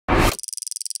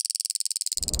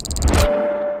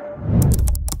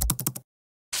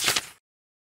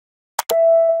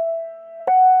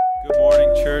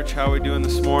Church. How are we doing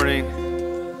this morning?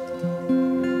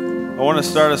 I want to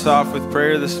start us off with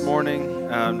prayer this morning,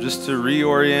 just to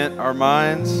reorient our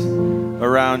minds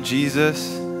around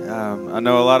Jesus. I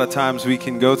know a lot of times we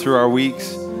can go through our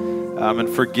weeks and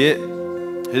forget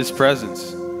His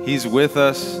presence. He's with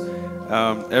us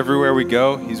everywhere we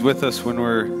go. He's with us when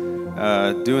we're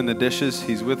doing the dishes.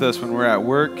 He's with us when we're at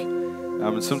work.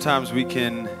 And sometimes we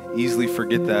can easily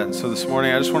forget that. And so this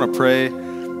morning, I just want to pray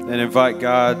and invite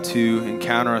God to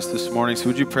encounter us this morning. So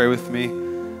would you pray with me?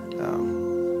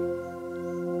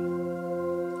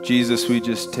 Jesus, we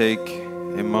just take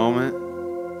a moment.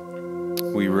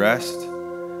 We rest.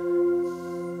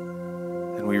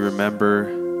 And we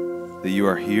remember that you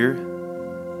are here.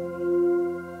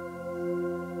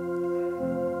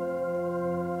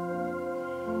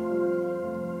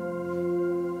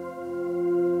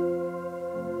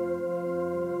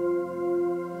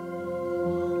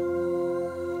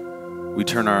 We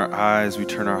turn our eyes, we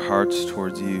turn our hearts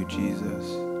towards you, Jesus.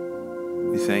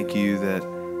 We thank you that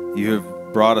you have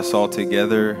brought us all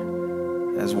together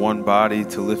as one body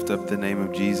to lift up the name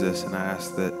of Jesus. And I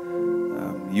ask that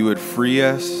you would free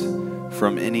us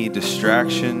from any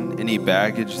distraction, any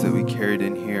baggage that we carried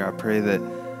in here. I pray that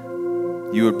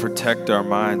you would protect our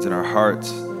minds and our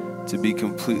hearts to be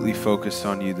completely focused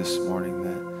on you this morning,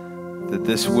 that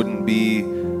this wouldn't be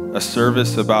a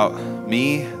service about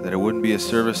me, that it wouldn't be a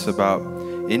service about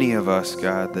any of us,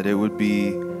 God, that it would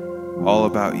be all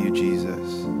about you,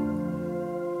 Jesus,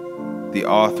 the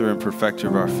author and perfecter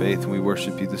of our faith. And we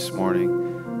worship you this morning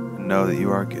and know that you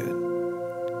are good.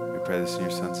 We pray this in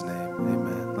your Son's name.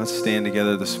 Amen. Let's stand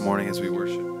together this morning as we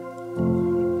worship.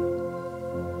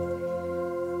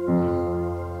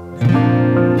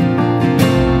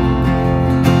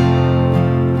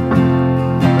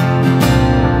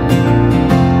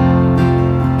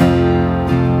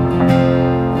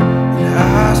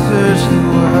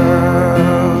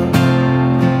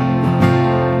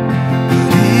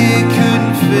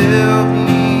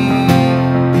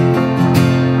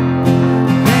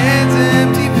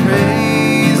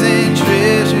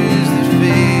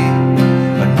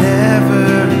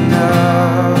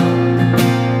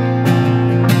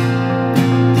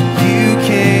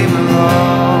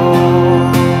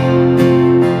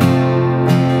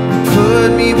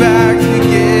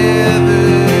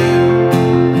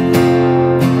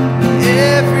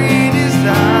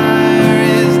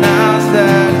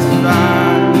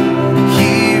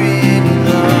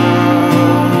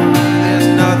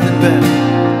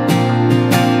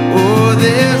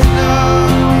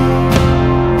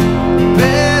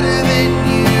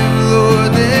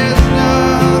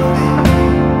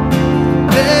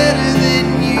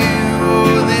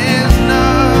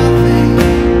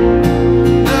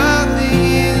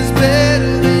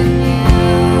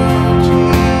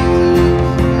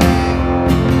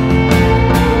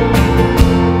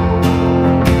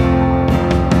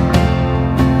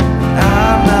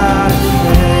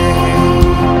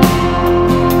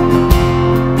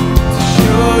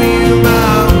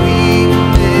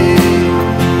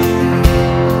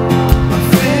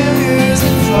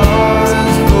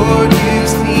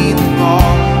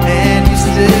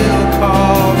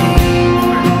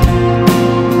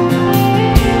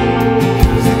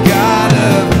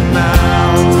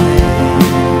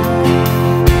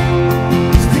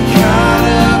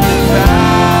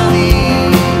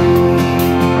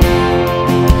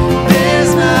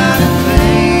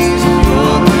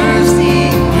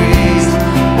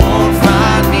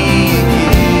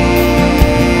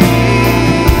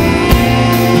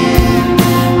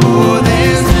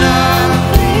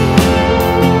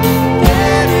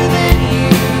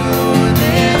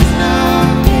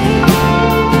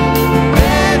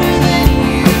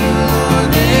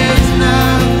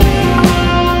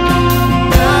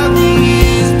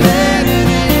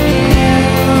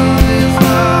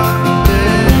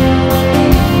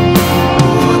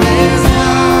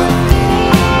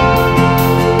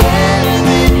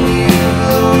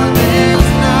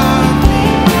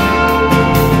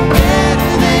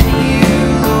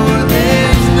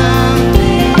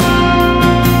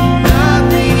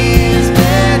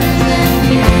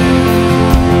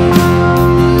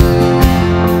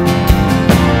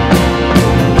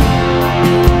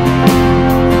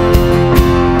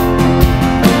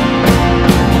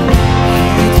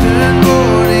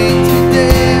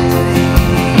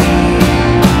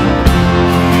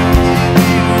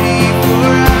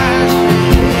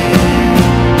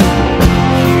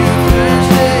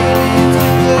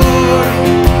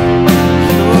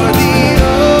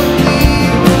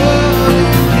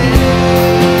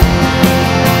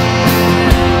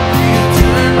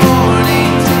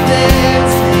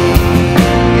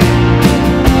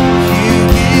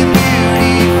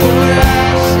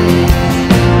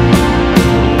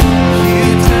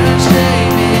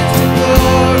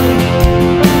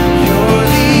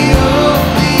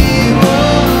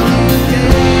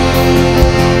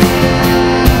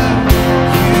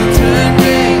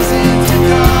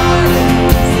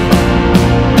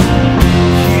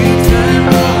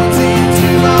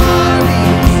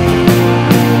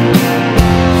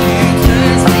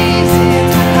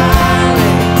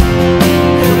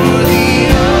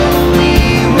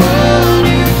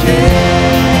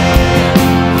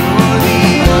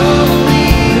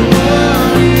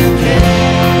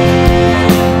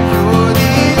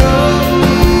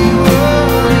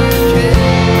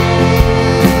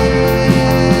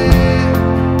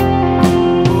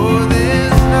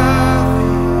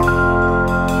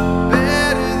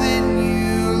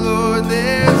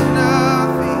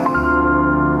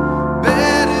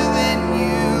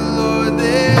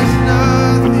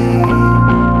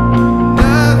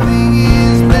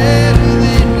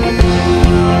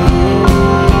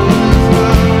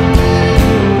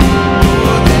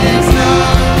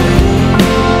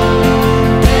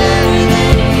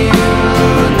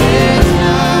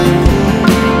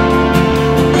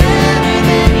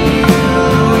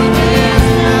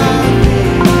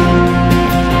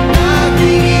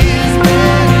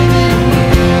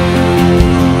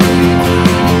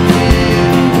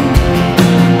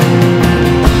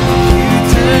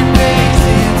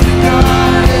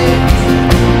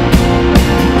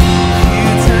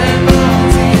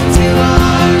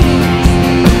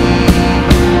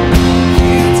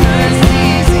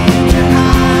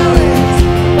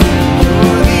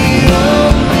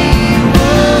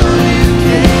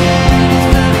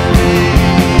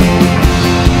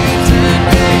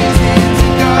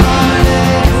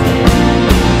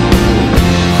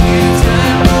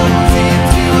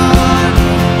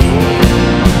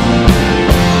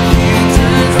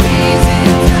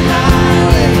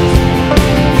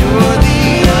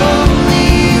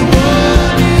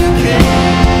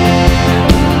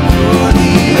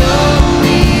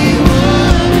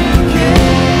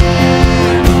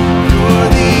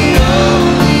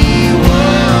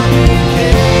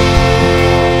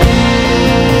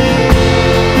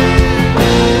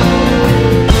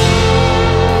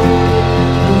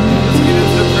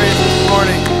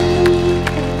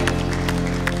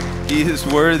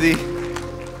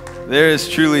 There is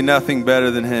truly nothing better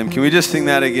than him. Can we just sing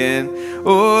that again?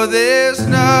 Oh, there's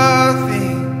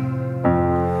nothing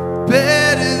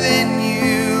better than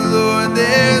you, Lord.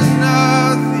 There's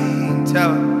nothing,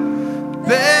 tell him,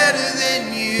 better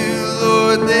than you,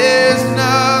 Lord. There's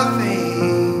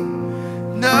nothing,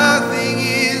 nothing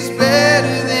is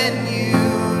better than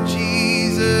you,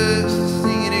 Jesus.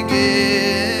 Sing it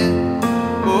again.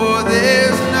 Oh,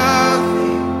 there's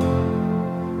nothing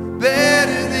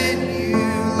better than you,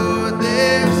 Lord.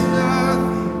 There's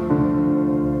nothing,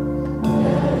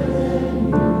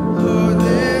 Lord.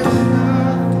 There's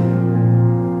nothing,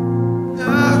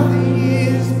 nothing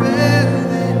is better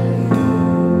than you.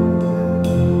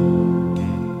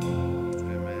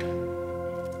 Amen.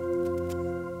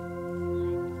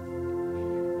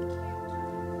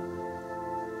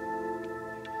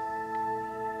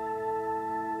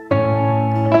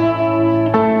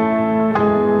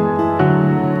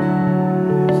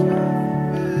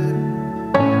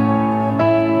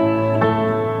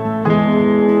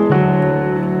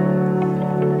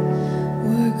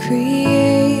 Were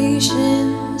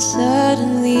creation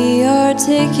suddenly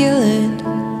articulate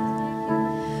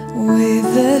with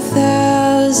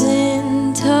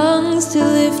 1,000 tongues to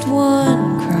lift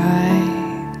one cry?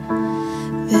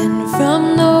 Then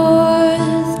from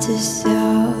north to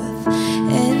south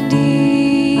and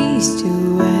east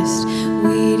to west,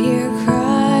 we'd hear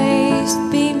Christ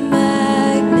be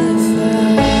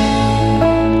magnified.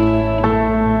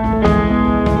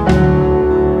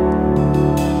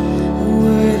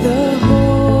 Were the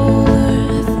whole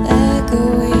earth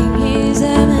echoing his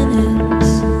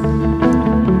eminence,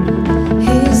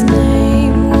 his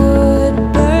name would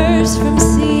burst from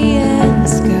sea and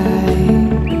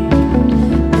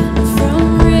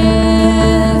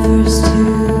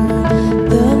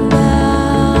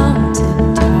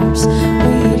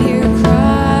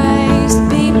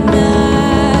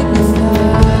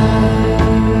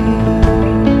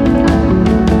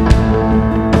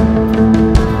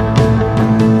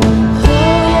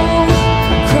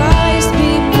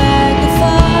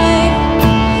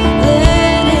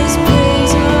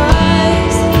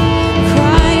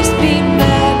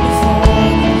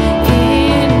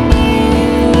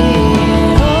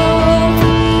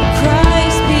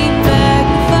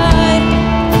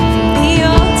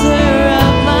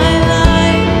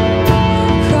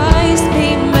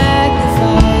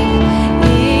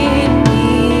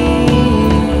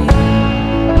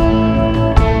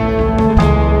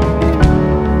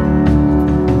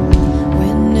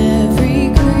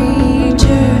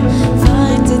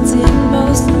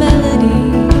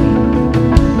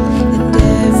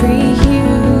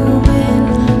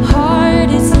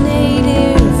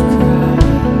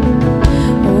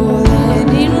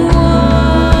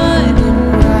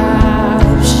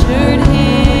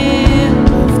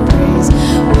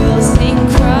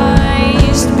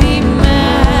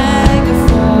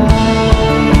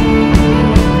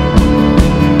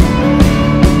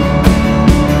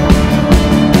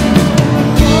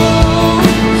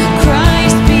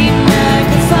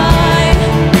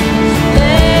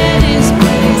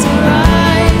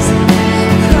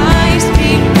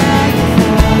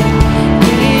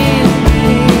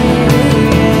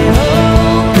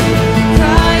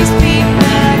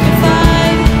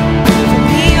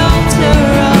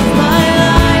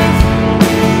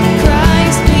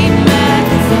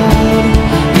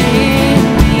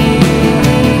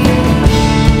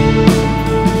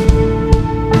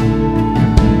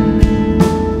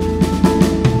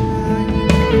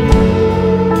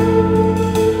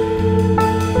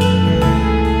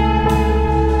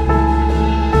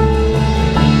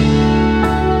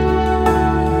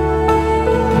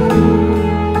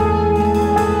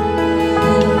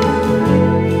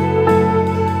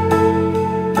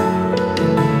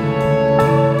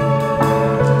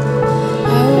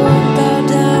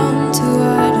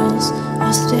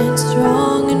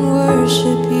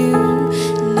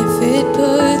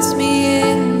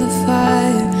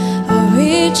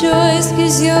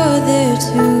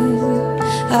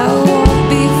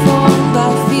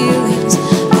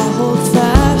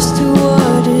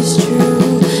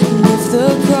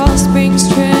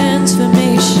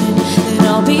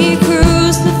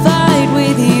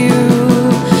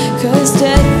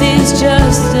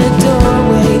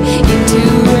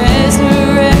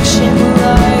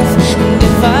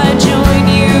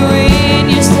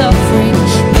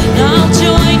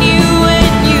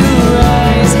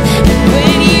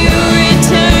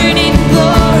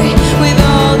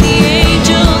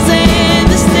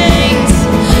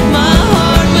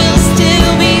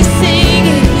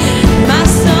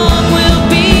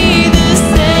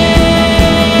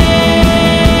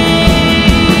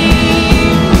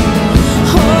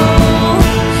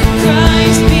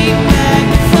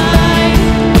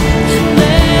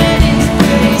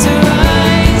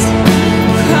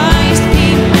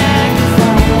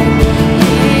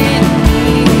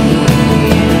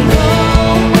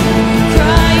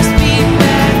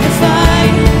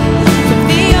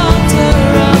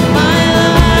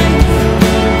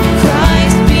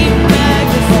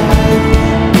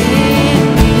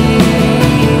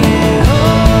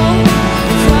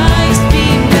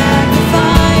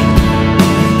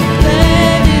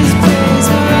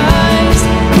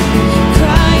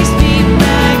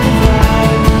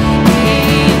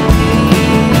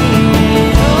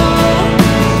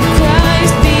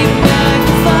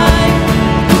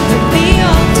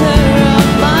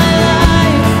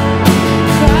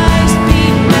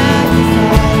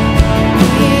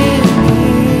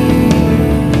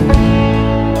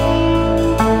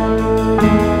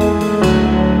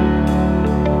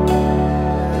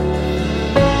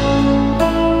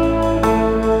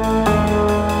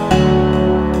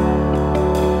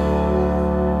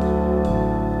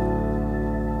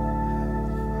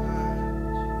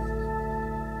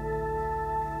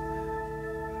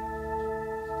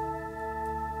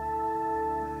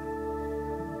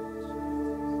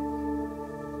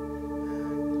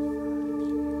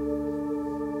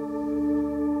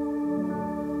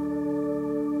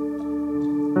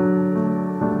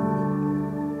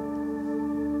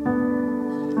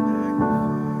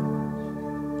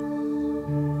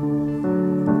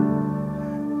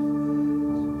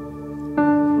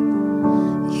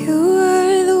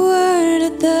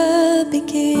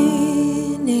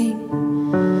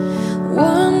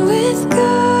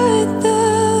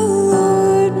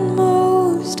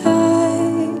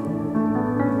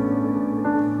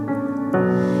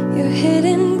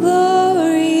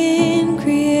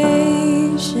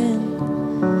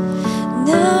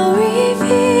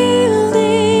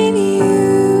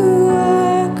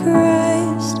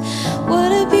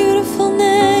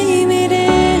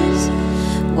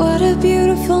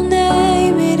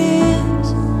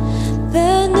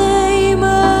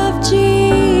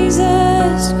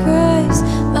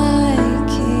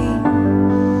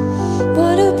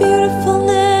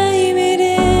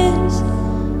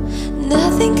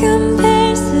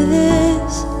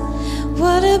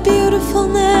wonderful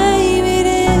name it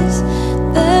is,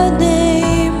 the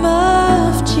name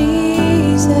of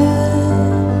Jesus.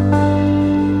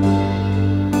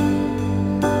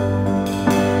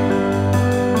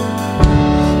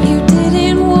 You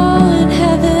didn't want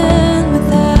heaven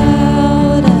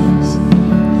without us,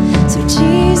 so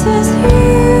Jesus,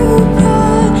 you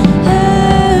brought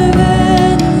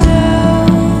heaven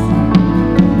down.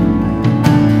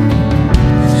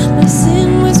 My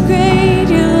sin was great,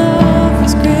 your love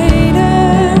was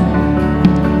greater.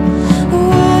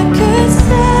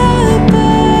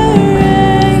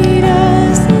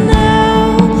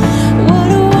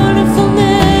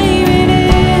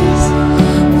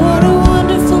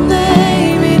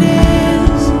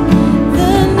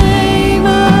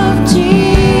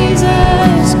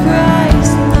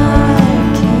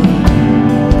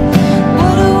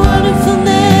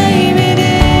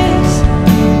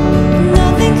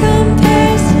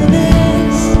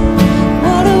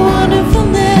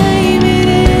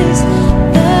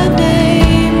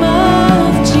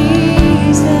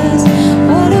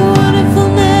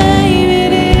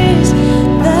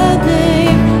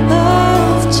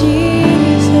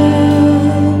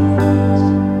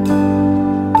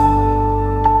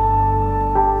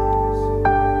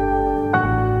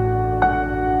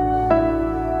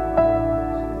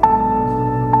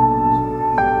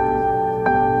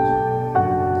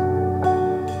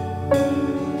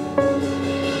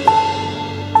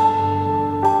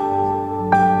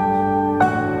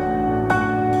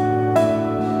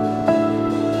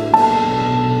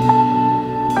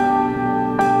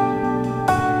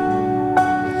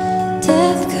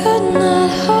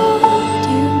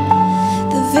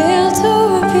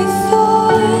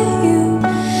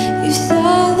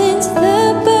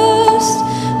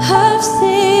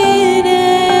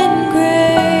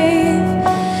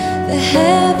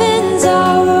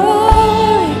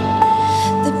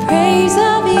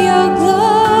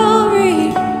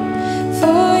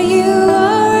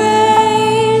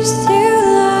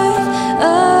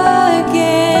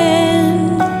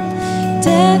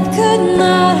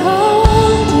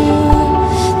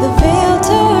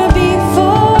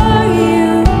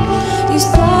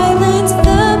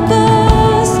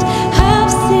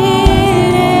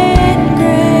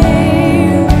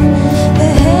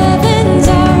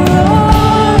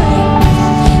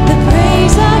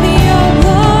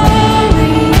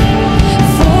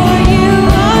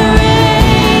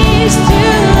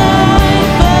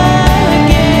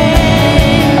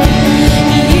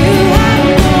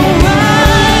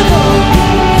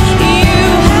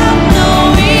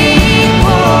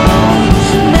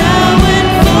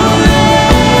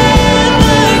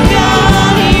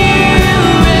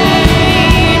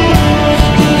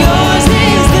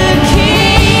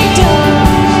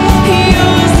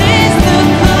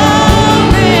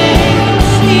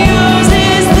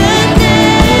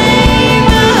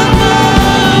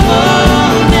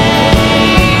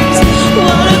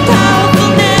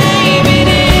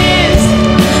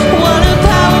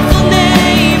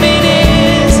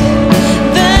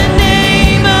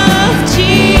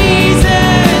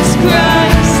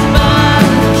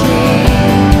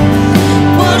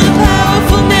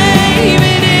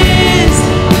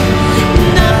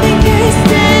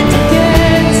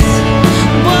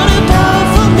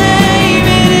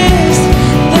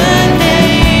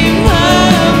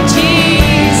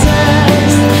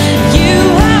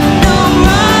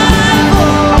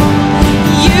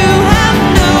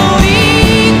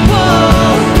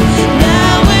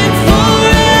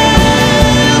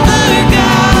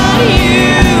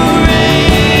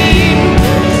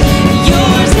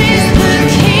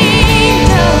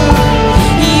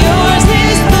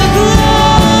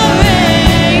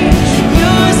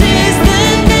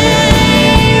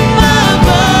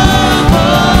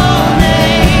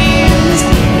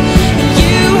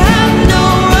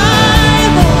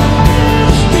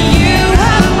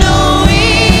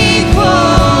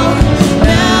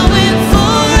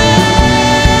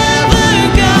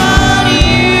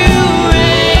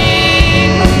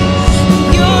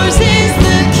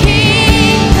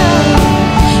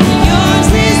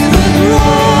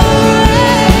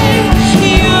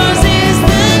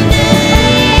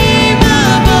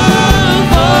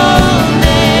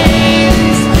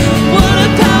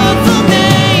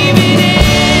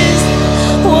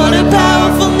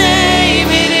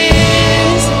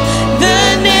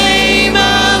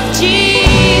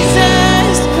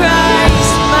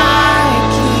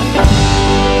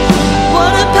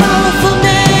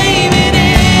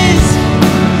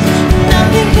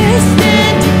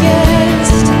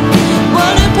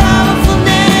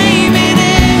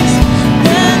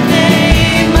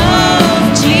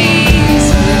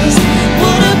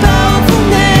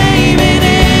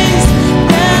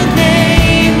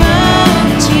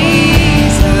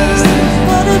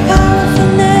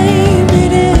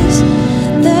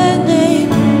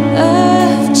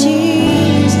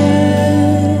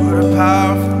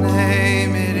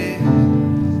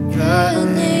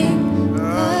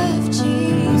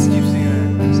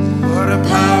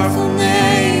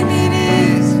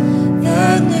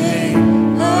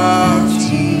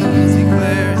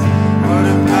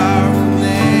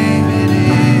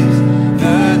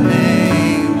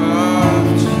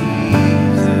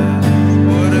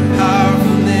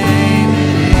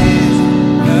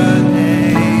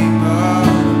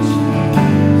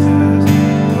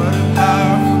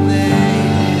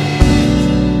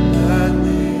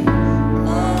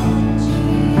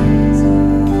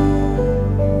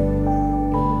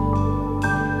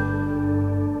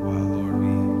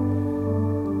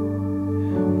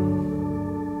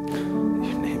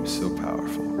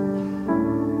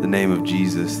 name of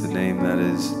Jesus, the name that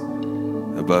is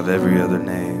above every other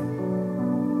name,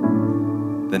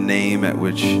 the name at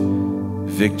which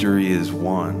victory is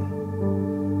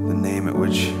won, the name at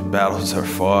which battles are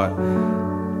fought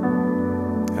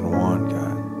and won,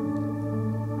 God.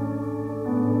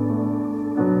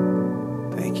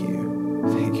 Thank you.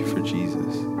 Thank you for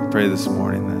Jesus. I pray this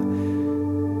morning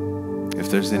that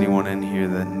if there's anyone in here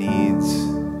that needs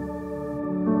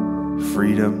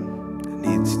freedom, that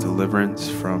needs deliverance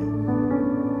from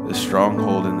the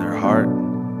stronghold in their heart,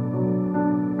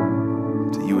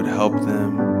 that you would help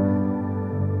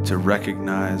them to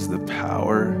recognize the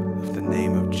power of the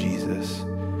name of Jesus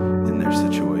in their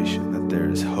situation, that there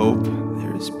is hope,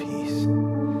 there is peace,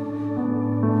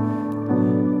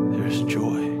 there is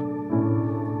joy,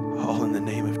 all in the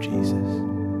name of Jesus.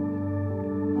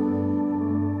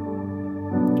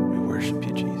 We worship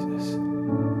you, Jesus.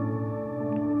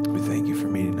 We thank you for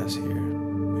meeting us here.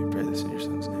 We pray this in your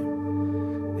Son's name.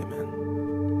 Amen.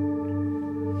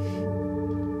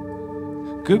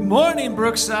 Good morning,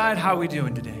 Brookside. How are we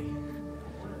doing today?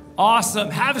 Awesome.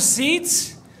 Have a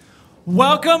seat.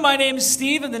 Welcome. My name is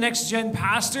Steve. I'm the Next Gen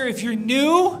pastor. If you're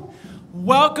new,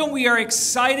 welcome. We are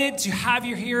excited to have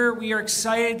you here. We are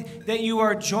excited that you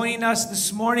are joining us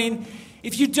this morning.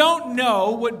 If you don't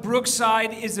know what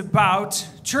Brookside is about,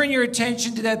 turn your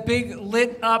attention to that big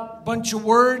lit up bunch of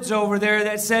words over there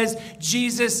that says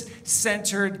Jesus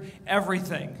centered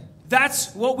everything.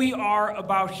 That's what we are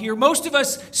about here. Most of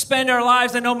us spend our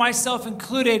lives, I know myself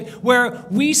included, where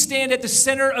we stand at the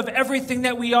center of everything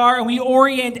that we are and we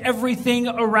orient everything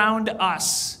around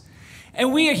us.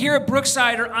 And we here at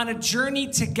Brookside are on a journey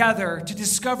together to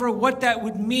discover what that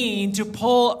would mean to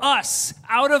pull us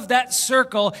out of that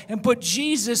circle and put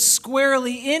Jesus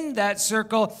squarely in that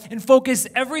circle and focus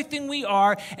everything we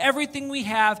are, everything we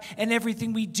have, and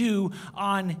everything we do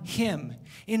on Him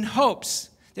in hopes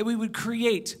that we would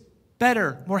create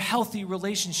better, more healthy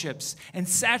relationships and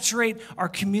saturate our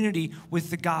community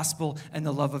with the gospel and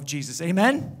the love of Jesus.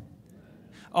 Amen?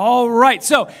 All right,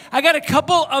 so I got a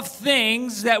couple of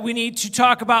things that we need to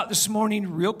talk about this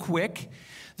morning real quick.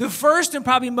 The first and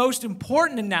probably most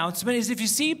important announcement is if you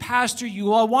see Pastor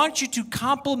Yule, I want you to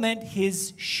compliment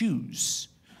his shoes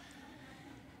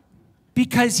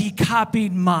because he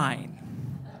copied mine.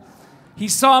 He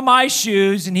saw my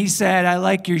shoes and he said, I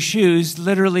like your shoes.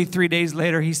 Literally 3 days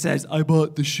later, he says, I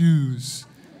bought the shoes.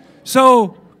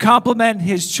 So compliment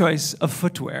his choice of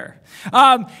footwear.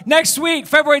 Next week,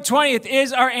 February 20th,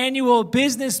 is our annual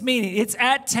business meeting. It's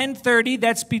at 10:30.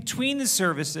 That's between the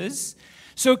services.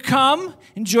 So come,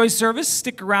 enjoy service,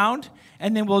 stick around,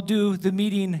 and then we'll do the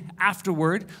meeting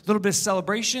afterward. A little bit of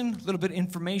celebration, a little bit of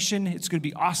information. It's going to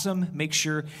be awesome. Make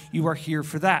sure you are here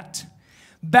for that.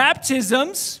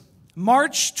 Baptisms,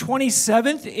 March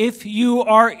 27th. If you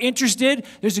are interested,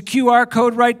 there's a QR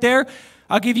code right there.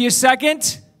 I'll give you a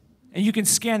second, and you can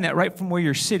scan that right from where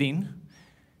you're sitting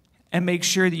and make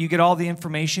sure that you get all the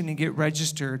information and get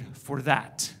registered for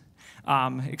that.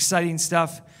 Exciting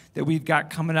stuff that we've got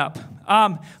coming up.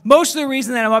 Most of the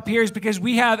reason that I'm up here is because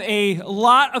we have a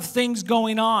lot of things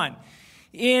going on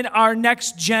in our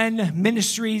Next Gen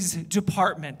Ministries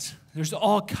department. There's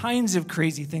all kinds of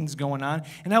crazy things going on.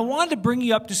 And I wanted to bring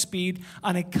you up to speed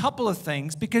on a couple of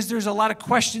things because there's a lot of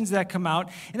questions that come out.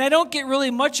 And I don't get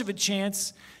really much of a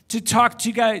chance to talk to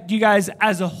you guys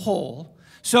as a whole.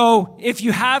 So if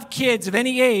you have kids of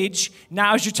any age,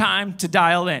 now's your time to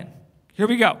dial in. Here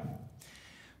we go.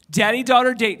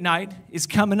 Daddy-daughter date night is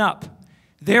coming up.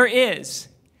 There is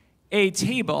a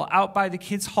table out by the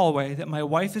kids' hallway that my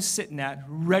wife is sitting at,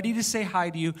 ready to say hi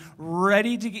to you,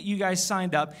 ready to get you guys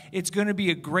signed up. It's going to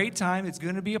be a great time. It's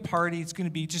going to be a party. It's going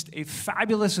to be just a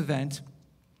fabulous event.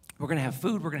 We're going to have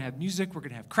food. We're going to have music. We're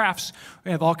going to have crafts. We're going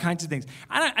to have all kinds of things.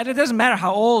 And it doesn't matter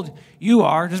how old you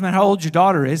are. It doesn't matter how old your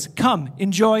daughter is. Come,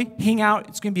 enjoy, hang out.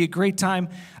 It's going to be a great time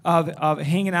of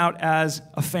hanging out as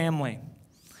a family.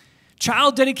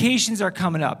 Child dedications are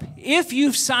coming up. If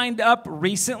you've signed up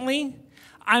recently,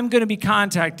 I'm going to be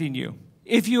contacting you.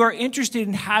 If you are interested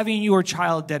in having your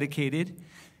child dedicated,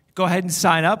 go ahead and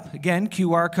sign up. Again,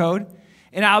 QR code.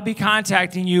 And I'll be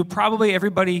contacting you, probably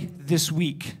everybody this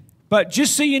week. But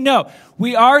just so you know,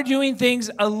 we are doing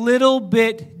things a little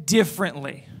bit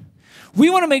differently. We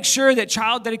want to make sure that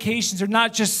child dedications are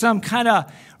not just some kind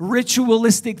of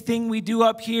ritualistic thing we do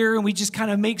up here and we just kind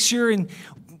of make sure and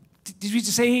we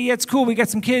just say, hey, yeah, it's cool, we got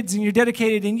some kids and you're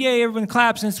dedicated and yay, everyone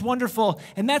claps and it's wonderful.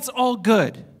 And that's all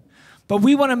good. But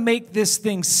we want to make this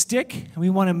thing stick and we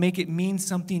want to make it mean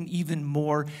something even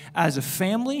more as a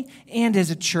family and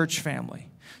as a church family.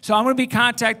 So I'm going to be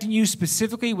contacting you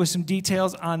specifically with some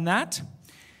details on that.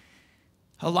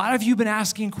 A lot of you have been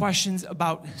asking questions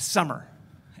about summer.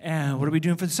 And what are we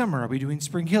doing for the summer? Are we doing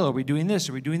Spring Hill? Are we doing this?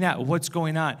 Are we doing that? What's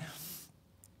going on?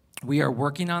 We are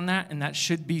working on that, and that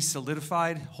should be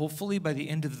solidified, hopefully, by the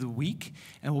end of the week.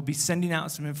 And we'll be sending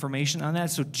out some information on that.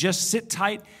 So just sit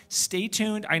tight. Stay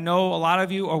tuned. I know a lot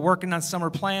of you are working on summer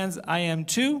plans. I am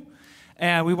too.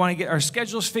 And we want to get our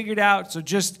schedules figured out. So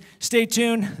just stay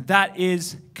tuned. That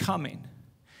is coming.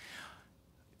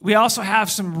 We also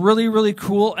have some really, really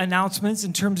cool announcements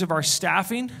in terms of our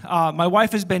staffing. My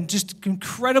wife has been just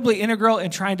incredibly integral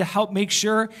in trying to help make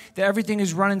sure that everything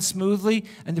is running smoothly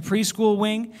in the preschool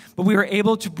wing. But we were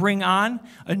able to bring on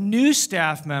a new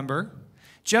staff member,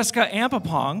 Jessica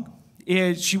Ampapong.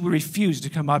 She refused to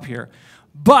come up here.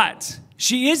 But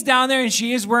she is down there, and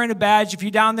she is wearing a badge. If you're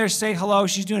down there, say hello.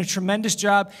 She's doing a tremendous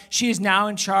job. She is now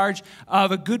in charge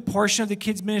of a good portion of the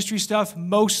kids' ministry stuff,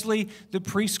 mostly the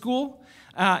preschool.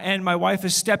 And my wife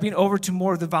is stepping over to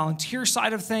more of the volunteer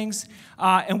side of things.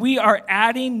 And we are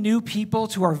adding new people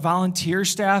to our volunteer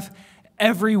staff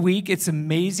every week. It's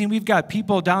amazing. We've got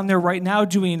people down there right now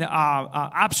doing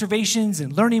observations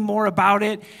and learning more about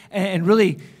it and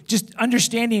really just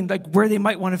understanding like where they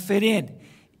might want to fit in.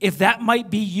 If that might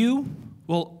be you,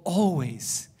 we'll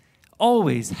always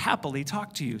happily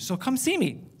talk to you. So come see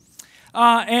me.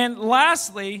 And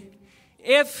lastly,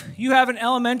 if you have an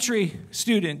elementary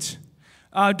student,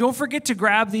 don't forget to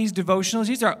grab these devotionals.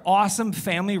 These are awesome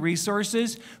family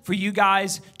resources for you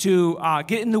guys to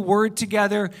get in the Word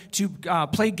together, to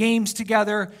play games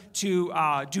together, to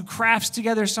do crafts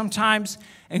together sometimes,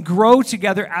 and grow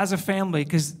together as a family.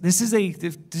 Because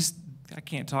I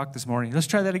can't talk this morning. Let's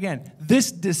try that again.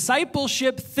 This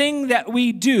discipleship thing that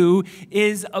we do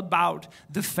is about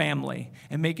the family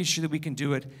and making sure that we can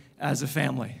do it as a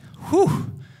family.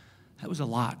 Whew, that was a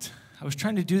lot. I was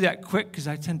trying to do that quick because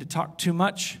I tend to talk too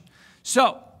much.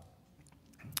 So,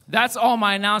 that's all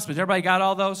my announcements. Everybody got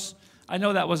all those? I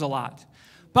know that was a lot.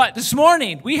 But this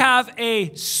morning, we have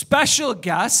a special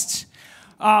guest,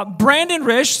 Brandon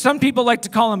Risch. Some people like to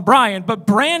call him Brian, but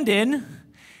Brandon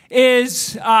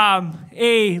is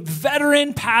a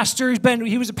veteran pastor.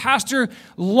 He was a pastor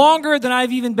longer than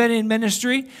I've even been in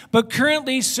ministry, but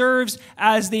currently serves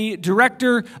as the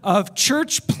director of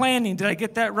church planning. Did I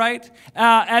get that right?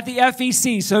 At the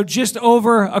FEC, so just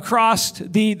over across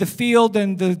the field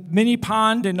and the mini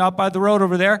pond and up by the road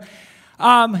over there.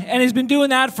 And has been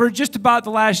doing that for just about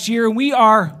the last year. And we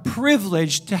are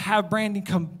privileged to have Brandon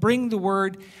come bring the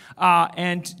word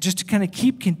and just to kind of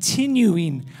keep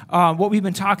continuing what we've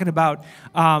been talking about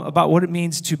what it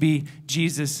means to be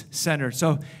Jesus-centered.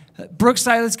 So,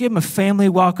 Brookside, let's give him a family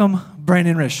welcome.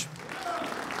 Brandon Risch.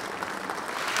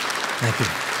 Thank you.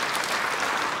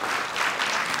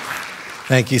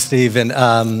 Thank you, Steve. And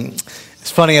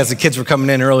it's funny, as the kids were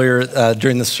coming in earlier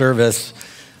during the service,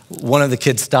 one of the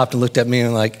kids stopped and looked at me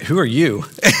and like, "Who are you?"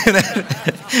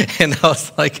 And I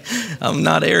was like, "I'm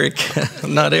not Eric.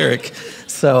 I'm not Eric."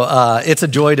 So it's a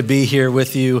joy to be here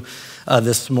with you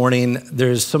this morning.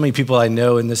 There's so many people I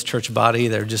know in this church body.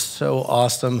 They're just so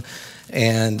awesome.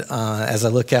 And as I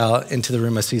look out into the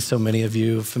room, I see so many of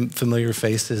you, familiar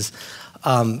faces.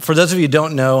 For those of you who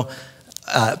don't know,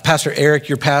 Pastor Eric,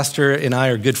 your pastor, and I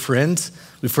are good friends.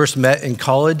 We first met in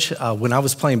college when I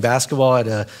was playing basketball at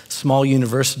a small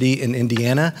university in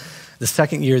Indiana. The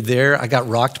second year there, I got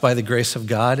rocked by the grace of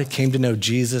God. I came to know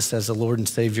Jesus as the Lord and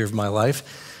Savior of my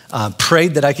life.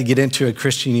 Prayed that I could get into a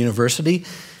Christian university.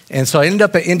 And so I ended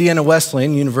up at Indiana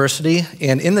Wesleyan University.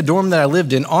 And in the dorm that I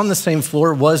lived in, on the same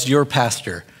floor, was your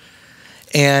pastor.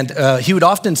 And he would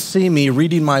often see me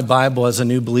reading my Bible as a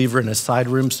new believer in a side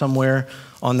room somewhere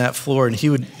on that floor.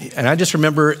 And I just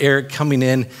remember Eric coming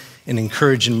in and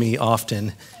encouraging me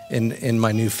often in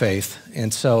my new faith.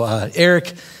 And so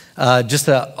Eric, just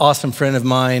an awesome friend of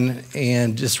mine,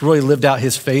 and just really lived out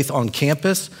his faith on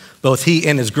campus, both he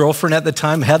and his girlfriend at the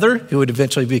time, Heather, who would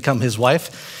eventually become his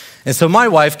wife. And so my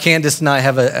wife, Candace, and I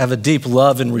have a deep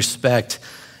love and respect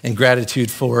and gratitude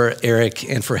for Eric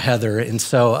and for Heather. And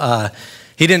so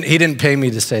he didn't pay me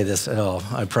to say this at all,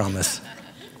 I promise.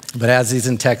 But as he's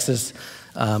in Texas,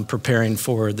 preparing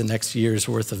for the next year's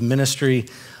worth of ministry,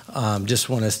 just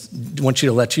want you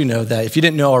to let you know that if you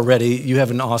didn't know already, you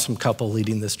have an awesome couple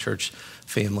leading this church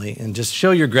family, and just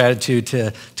show your gratitude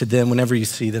to them whenever you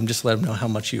see them. Just let them know how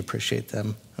much you appreciate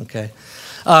them. Okay.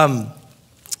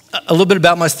 A little bit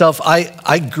about myself.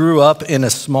 I grew up in a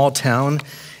small town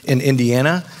in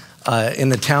Indiana, in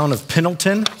the town of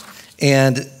Pendleton,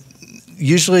 and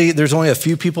usually there's only a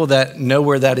few people that know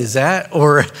where that is at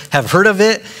or have heard of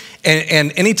it.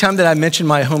 And anytime that I mention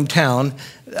my hometown,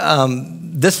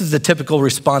 this is the typical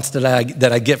response that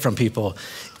I get from people.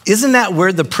 isn't that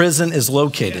where the prison is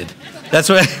located?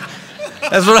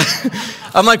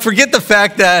 I'm like, forget the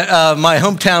fact that my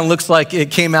hometown looks like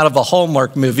it came out of a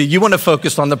Hallmark movie. You want to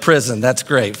focus on the prison. That's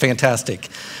great, fantastic.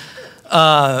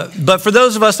 But for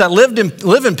those of us that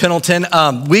live in Pendleton,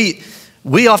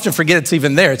 we often forget it's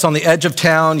even there. It's on the edge of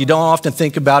town. You don't often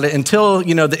think about it until,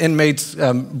 the inmates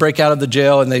break out of the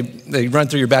jail and they run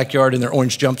through your backyard in their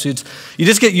orange jumpsuits. You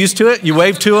just get used to it. You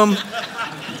wave to them.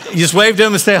 You just wave to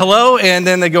them and say hello, and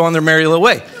then they go on their merry little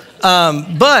way.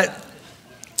 But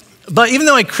even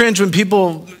though I cringe when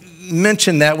people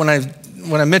mention that, when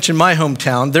I mention my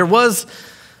hometown, there was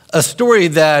a story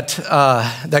that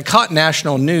caught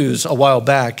national news a while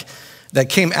back that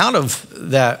came out of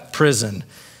that prison.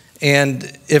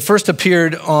 And it first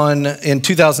appeared in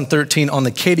 2013 on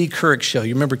the Katie Couric show.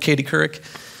 You remember Katie Couric?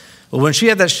 Well, when she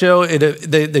had that show,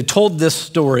 they told this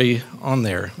story on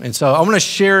there. And so I want to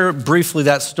share briefly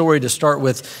that story to start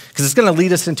with, because it's going to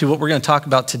lead us into what we're going to talk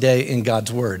about today in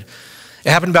God's Word. It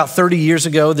happened about 30 years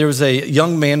ago. There was a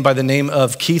young man by the name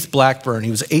of Keith Blackburn. He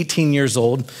was 18 years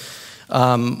old,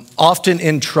 often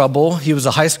in trouble. He was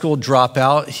a high school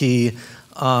dropout. He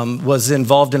was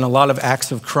involved in a lot of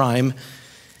acts of crime.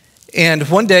 And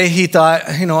one day he thought,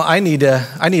 I need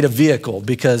a vehicle,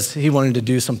 because he wanted to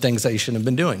do some things that he shouldn't have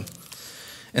been doing.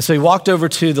 And so he walked over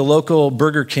to the local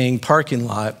Burger King parking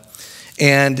lot,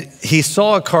 and he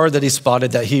saw a car that he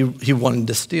spotted that he wanted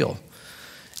to steal.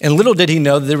 And little did he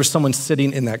know that there was someone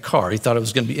sitting in that car. He thought it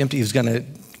was going to be empty. He was going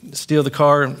to steal the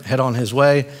car, head on his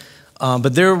way.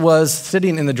 But there was,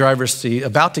 sitting in the driver's seat,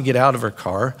 about to get out of her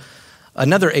car,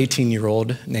 another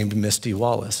 18-year-old named Misty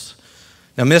Wallace.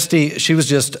 Now, Misty, she was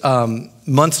just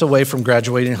months away from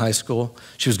graduating high school.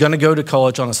 She was going to go to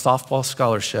college on a softball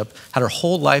scholarship, had her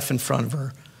whole life in front of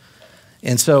her.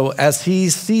 And so as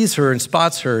he sees her and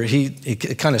spots her,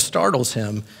 it kind of startles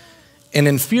him. And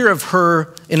in fear of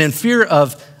her,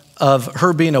 of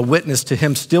her being a witness to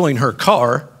him stealing her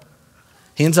car,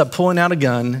 he ends up pulling out a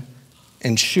gun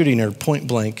and shooting her point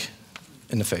blank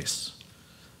in the face.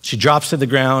 She drops to the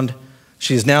ground.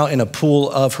 She is now in a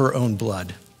pool of her own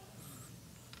blood.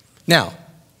 Now,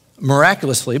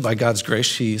 miraculously, by God's grace,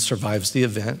 she survives the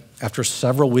event. After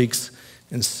several weeks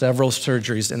and several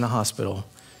surgeries in the hospital,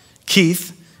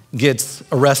 Keith gets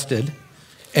arrested,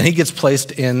 and he gets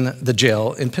placed in the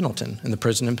jail in Pendleton, in the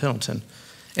prison in Pendleton.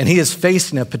 And he is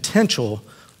facing a potential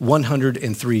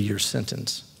 103-year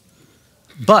sentence.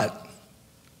 But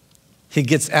he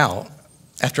gets out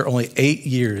after only 8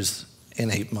 years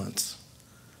and 8 months.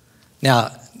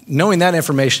 Now, knowing that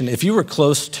information, if you were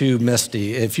close to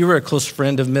Misty, if you were a close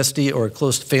friend of Misty or a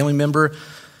close family member,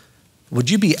 would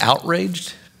you be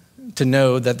outraged to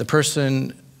know that the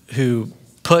person who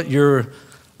put your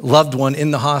loved one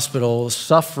in the hospital,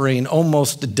 suffering,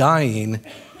 almost dying,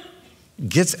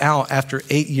 gets out after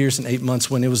 8 years and 8 months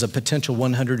when it was a potential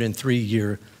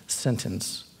 103-year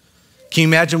sentence? Can you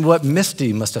imagine what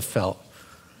Misty must have felt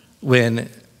when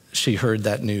she heard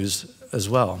that news as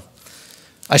well?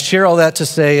 I share all that to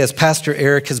say, as Pastor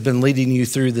Eric has been leading you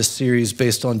through this series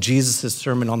based on Jesus'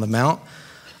 Sermon on the Mount,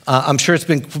 I'm sure it's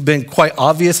been quite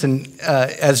obvious, and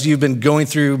as you've been going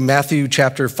through Matthew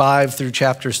chapter 5 through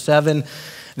chapter 7,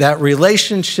 that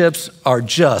relationships are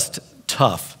just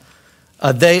tough.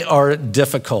 They are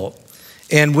difficult.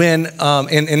 And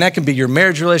and that can be your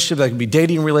marriage relationship, that can be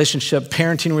dating relationship,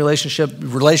 parenting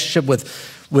relationship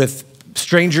with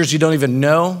strangers you don't even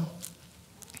know.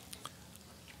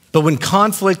 But when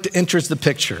conflict enters the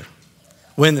picture,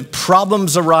 when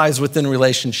problems arise within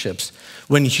relationships,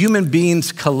 when human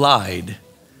beings collide,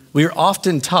 we are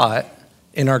often taught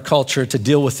in our culture to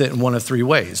deal with it in one of three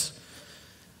ways.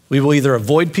 We will either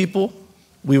avoid people,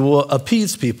 we will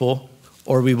appease people,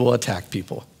 or we will attack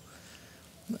people.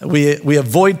 We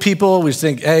avoid people. We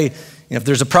think, hey, if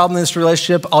there's a problem in this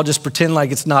relationship, I'll just pretend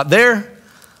like it's not there.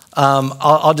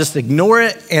 I'll just ignore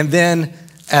it, and then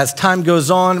as time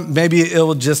goes on, maybe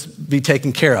it'll just be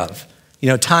taken care of.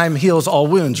 Time heals all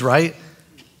wounds, right?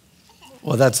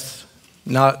 Well, that's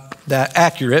not that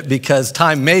accurate, because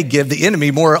time may give the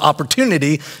enemy more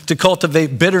opportunity to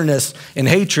cultivate bitterness and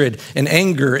hatred and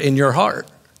anger in your heart.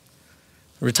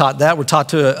 We're taught that. We're taught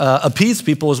to appease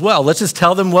people as well. Let's just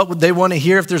tell them what they want to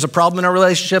hear if there's a problem in our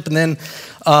relationship, and then,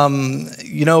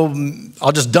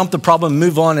 I'll just dump the problem,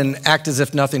 move on, and act as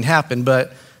if nothing happened.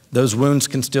 But those wounds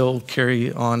can still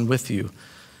carry on with you.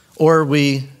 Or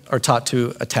we are taught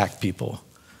to attack people.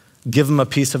 Give them a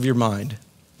piece of your mind.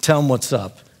 Tell them what's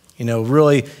up.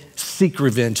 Really seek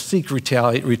revenge, seek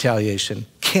retaliation.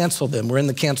 Cancel them. We're in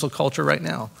the cancel culture right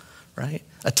now, right?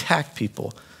 Attack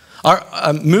people.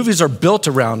 Our movies are built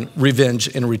around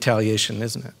revenge and retaliation,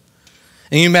 isn't it?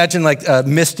 And you imagine like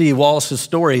Misty Wallace's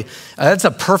story, that's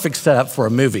a perfect setup for a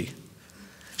movie.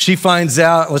 She finds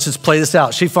out, let's just play this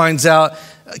out. She finds out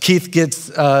Keith gets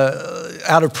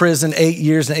out of prison 8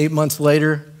 years and 8 months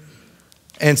later.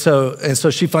 And so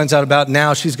she finds out about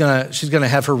now she's gonna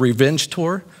have her revenge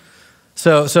tour.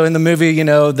 So in the movie, you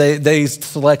know, they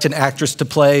select an actress to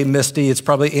play Misty. It's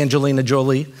probably Angelina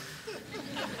Jolie.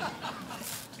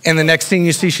 And the next thing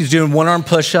you see, she's doing one-arm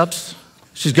push-ups.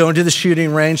 She's going to the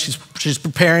shooting range. She's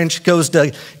preparing. She goes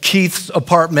to Keith's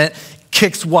apartment,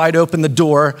 kicks wide open the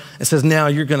door, and says, now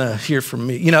you're going to hear from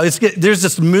me. You know, there's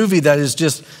this movie that is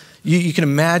just, you can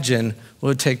imagine what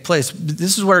would take place.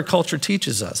 This is where our culture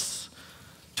teaches us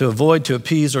to avoid, to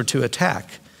appease, or to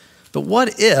attack. But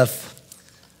what if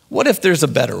there's a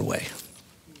better way?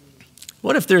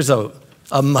 What if there's a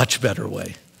much better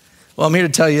way? Well, I'm here to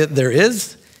tell you there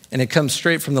is. And it comes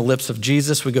straight from the lips of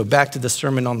Jesus. We go back to the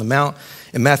Sermon on the Mount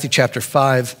in Matthew chapter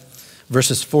 5,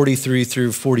 verses 43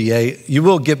 through 48. You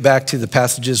will get back to the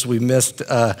passages we missed.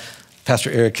 Pastor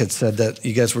Eric had said that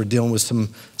you guys were dealing with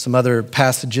some other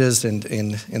passages.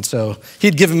 And so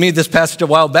he'd given me this passage a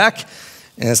while back.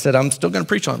 And I said, I'm still going to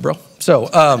preach on it, bro. So,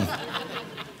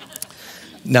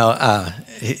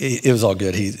 it was all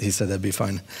good. He said that'd be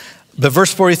fine. But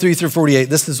verse 43 through 48,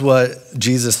 this is what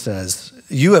Jesus says.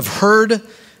 You have heard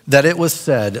that it was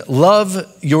said,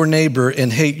 love your neighbor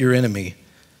and hate your enemy.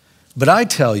 But I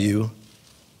tell you,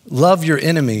 love your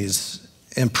enemies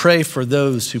and pray for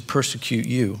those who persecute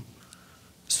you,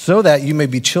 so that you may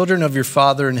be children of your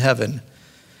Father in heaven.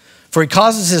 For he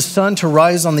causes his sun to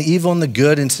rise on the evil and the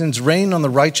good and sends rain on the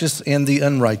righteous and the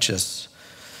unrighteous.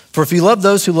 For if you love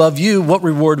those who love you, what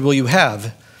reward will you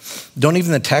have? Don't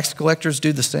even the tax collectors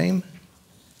do the same?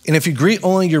 And if you greet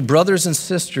only your brothers and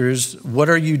sisters, what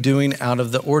are you doing out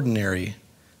of the ordinary?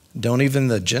 Don't even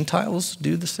the Gentiles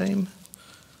do the same?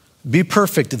 Be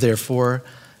perfect, therefore,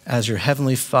 as your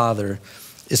heavenly Father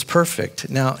is perfect.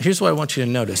 Now, here's what I want you to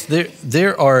notice.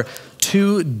 There are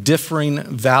two differing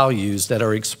values that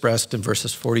are expressed in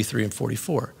verses 43 and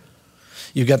 44.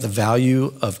 You've got the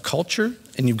value of culture,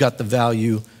 and you've got the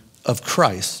value of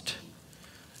Christ.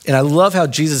 And I love how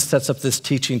Jesus sets up this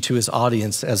teaching to his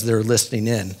audience as they're listening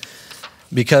in.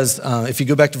 Because if you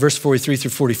go back to verse 43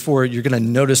 through 44, you're going to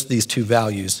notice these two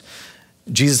values.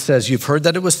 Jesus says, you've heard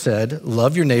that it was said,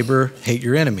 love your neighbor, hate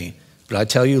your enemy. But I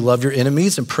tell you, love your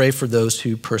enemies and pray for those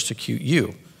who persecute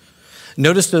you.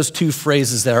 Notice those two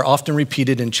phrases that are often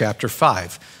repeated in chapter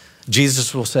 5.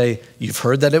 Jesus will say, you've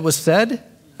heard that it was said.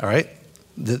 All right,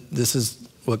 this is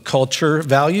what culture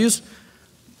values.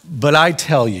 But I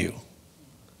tell you.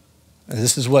 And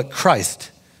this is what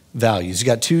Christ values. You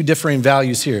got two differing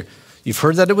values here. You've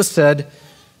heard that it was said,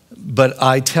 but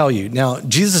I tell you. Now,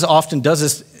 Jesus often does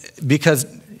this because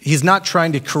he's not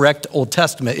trying to correct Old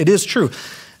Testament. It is true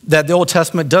that the Old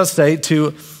Testament does say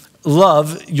to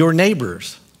love your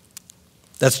neighbors.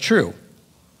 That's true.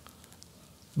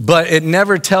 But it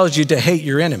never tells you to hate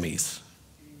your enemies.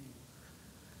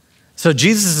 So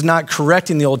Jesus is not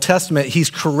correcting the Old Testament. He's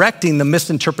correcting the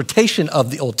misinterpretation of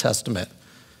the Old Testament.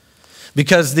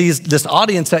 Because this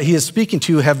audience that he is speaking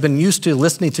to have been used to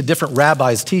listening to different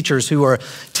rabbis, teachers who are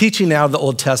teaching out of the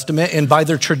Old Testament, and by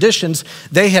their traditions,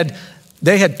 they had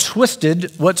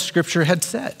twisted what Scripture had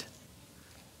said.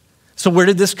 So where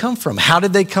did this come from? How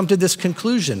did they come to this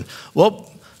conclusion? Well,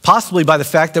 possibly by the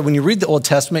fact that when you read the Old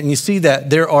Testament and you see that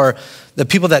the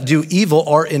people that do evil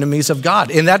are enemies of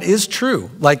God. And that is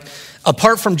true. Like,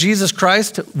 apart from Jesus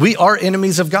Christ, we are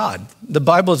enemies of God. The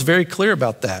Bible is very clear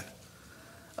about that.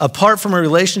 Apart from a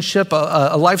relationship,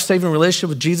 a life-saving relationship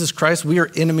with Jesus Christ, we are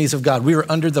enemies of God. We are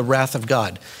under the wrath of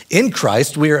God. In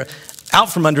Christ, we are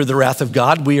out from under the wrath of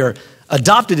God. We are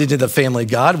adopted into the family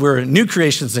of God. We're new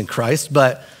creations in Christ.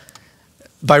 But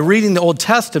by reading the Old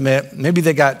Testament, maybe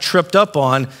they got tripped up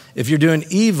on, if you're doing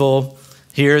evil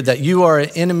here, that you are an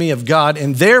enemy of God,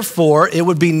 and therefore it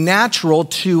would be natural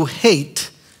to hate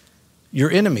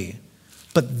your enemy.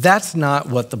 But that's not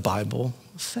what the Bible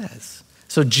says.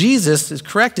 So Jesus is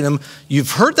correcting them.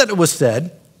 You've heard that it was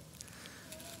said,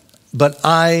 but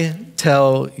I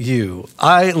tell you.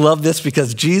 I love this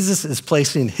because Jesus is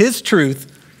placing his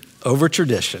truth over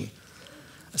tradition.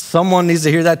 Someone needs to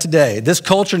hear that today. This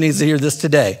culture needs to hear this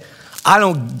today. I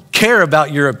don't care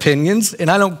about your opinions,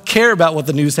 and I don't care about what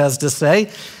the news has to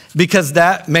say, because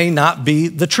that may not be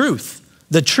the truth.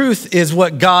 The truth is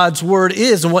what God's word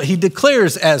is and what he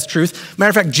declares as truth. Matter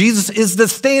of fact, Jesus is the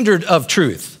standard of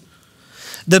truth.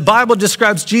 The Bible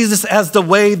describes Jesus as the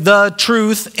way, the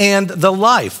truth, and the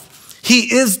life.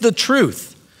 He is the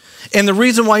truth. And the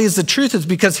reason why he's the truth is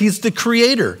because he's the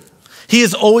creator. He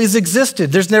has always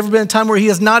existed. There's never been a time where he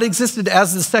has not existed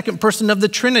as the second person of the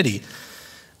Trinity.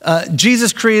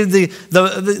 Jesus created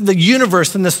the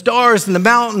universe and the stars and the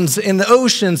mountains and the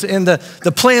oceans and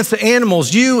the plants, the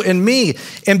animals, you and me.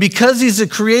 And because he's a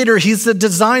creator, he's the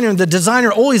designer, and the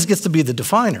designer always gets to be the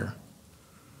definer.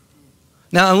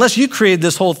 Now, unless you created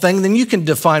this whole thing, then you can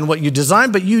define what you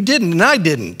designed, but you didn't, and I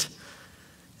didn't.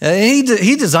 He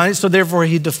designed it, so therefore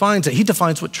he defines it. He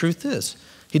defines what truth is.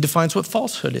 He defines what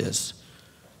falsehood is.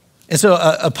 And so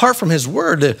apart from his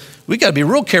word, we got to be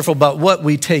real careful about what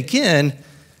we take in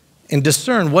and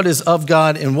discern what is of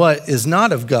God and what is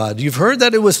not of God. You've heard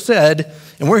that it was said,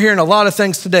 and we're hearing a lot of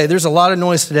things today. There's a lot of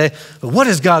noise today, but what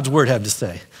does God's word have to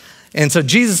say? And so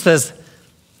Jesus says,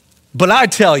 but I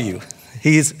tell you,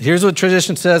 here's what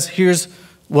tradition says, here's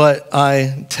what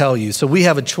I tell you. So we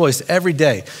have a choice every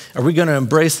day. Are we going to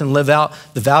embrace and live out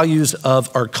the values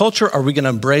of our culture? Or are we going to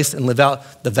embrace and live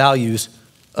out the values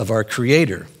of our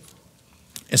Creator?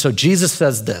 And so Jesus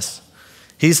says this.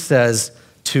 He says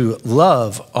to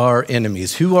love our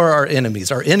enemies. Who are our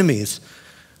enemies? Our enemies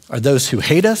are those who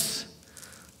hate us,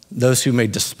 those who may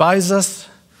despise us,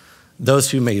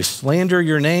 those who may slander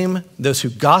your name, those who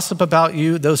gossip about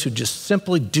you, those who just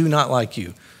simply do not like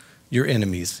you, your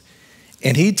enemies.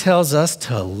 And he tells us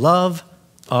to love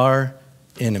our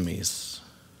enemies.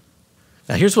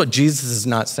 Now, here's what Jesus is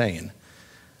not saying.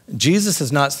 Jesus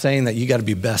is not saying that you got to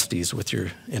be besties with your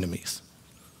enemies,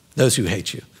 those who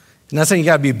hate you. He's not saying you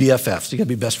got to be BFFs, you got to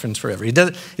be best friends forever. He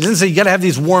doesn't say you got to have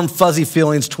these warm, fuzzy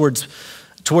feelings towards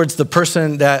the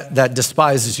person that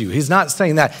despises you. He's not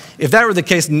saying that. If that were the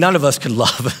case, none of us could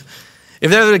love. If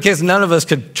that were the case, none of us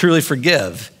could truly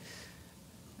forgive.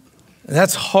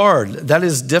 That's hard. That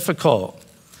is difficult.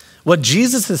 What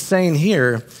Jesus is saying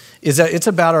here is that it's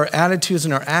about our attitudes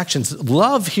and our actions.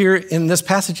 Love here in this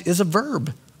passage is a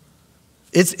verb.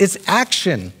 It's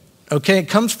action, okay? It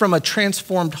comes from a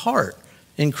transformed heart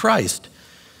in Christ.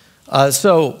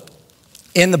 So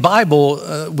in the Bible,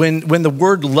 when the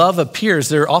word love appears,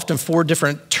 there are often 4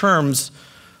 different terms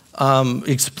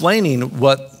explaining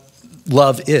what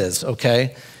love is,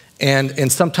 okay?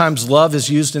 And sometimes love is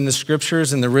used in the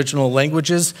scriptures in the original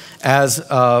languages as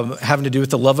having to do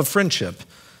with the love of friendship.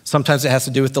 Sometimes it has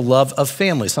to do with the love of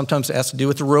family. Sometimes it has to do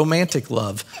with the romantic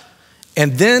love.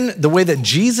 And then the way that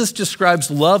Jesus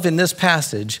describes love in this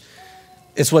passage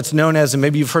is what's known as, and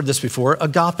maybe you've heard this before,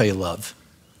 agape love.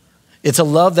 It's a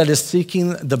love that is seeking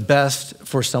the best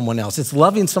for someone else. It's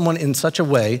loving someone in such a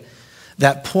way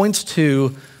that points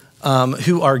to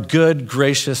who our good,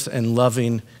 gracious, and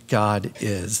loving God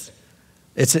is.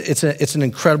 It's an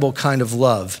incredible kind of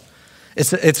love.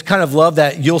 It's kind of love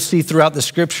that you'll see throughout the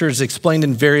scriptures explained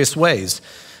in various ways.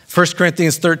 1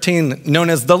 Corinthians 13, known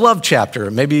as the love chapter.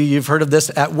 Maybe you've heard of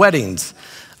this at weddings.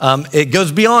 It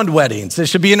goes beyond weddings. It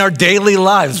should be in our daily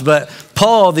lives. But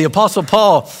Paul, the Apostle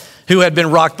Paul, who had been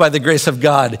rocked by the grace of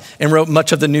God and wrote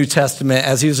much of the New Testament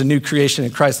as he was a new creation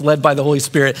in Christ, led by the Holy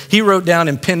Spirit, he wrote down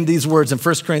and penned these words in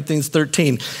 1 Corinthians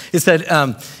 13. He said,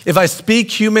 if I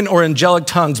speak human or angelic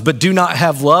tongues but do not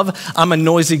have love, I'm a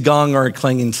noisy gong or a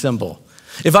clanging cymbal.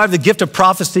 If I have the gift of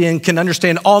prophecy and can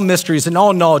understand all mysteries and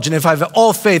all knowledge, and if I have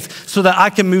all faith so that I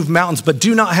can move mountains but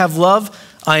do not have love,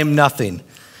 I am nothing.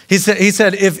 He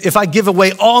said, if I give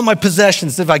away all my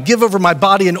possessions, if I give over my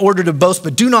body in order to boast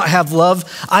but do not have love,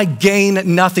 I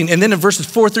gain nothing. And then in verses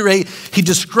 4 through 8, he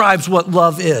describes what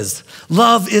love is.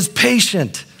 Love is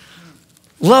patient.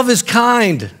 Love is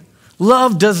kind.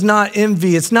 Love does not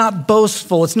envy. It's not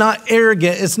boastful. It's not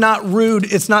arrogant. It's not rude.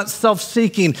 It's not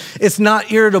self-seeking. It's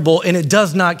not irritable, and it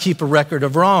does not keep a record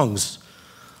of wrongs.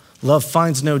 Love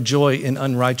finds no joy in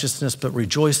unrighteousness, but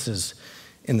rejoices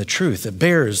in the truth. It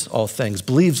bears all things,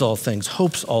 believes all things,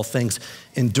 hopes all things,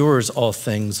 endures all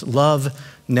things. Love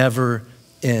never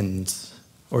ends.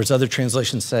 Or as other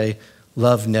translations say,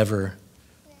 love never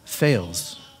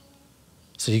fails.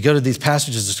 So you go to these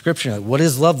passages of scripture, like, what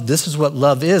is love? This is what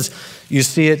love is. You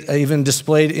see it even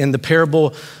displayed in the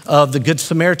parable of the Good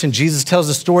Samaritan. Jesus tells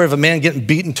the story of a man getting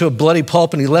beaten to a bloody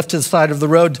pulp, and he left to the side of the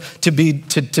road to be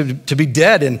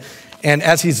dead. And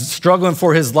as he's struggling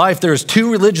for his life, there's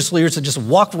 2 religious leaders that just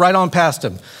walk right on past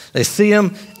him. They see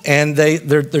him, and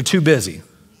they're too busy.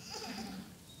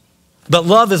 But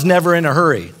love is never in a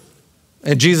hurry,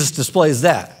 and Jesus displays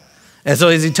that. And so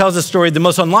as he tells the story, the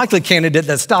most unlikely candidate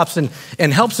that stops and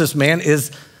helps this man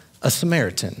is a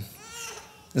Samaritan.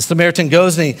 The Samaritan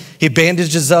goes and he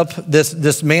bandages up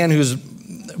this man who's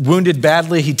wounded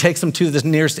badly. He takes him to the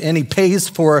nearest inn. He pays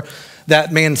for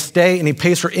that man's stay, and he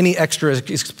pays for any extra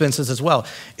expenses as well.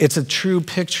 It's a true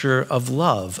picture of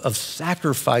love, of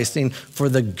sacrificing for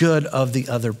the good of the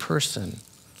other person.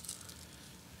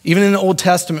 Even in the Old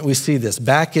Testament, we see this.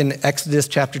 Back in Exodus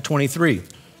chapter 23,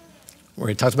 where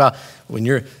he talks about when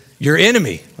your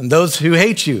enemy and those who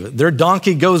hate you, their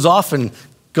donkey goes off and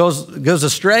goes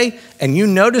astray, and you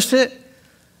notice it,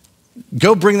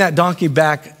 go bring that donkey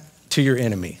back to your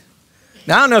enemy.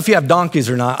 Now, I don't know if you have donkeys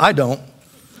or not. I don't.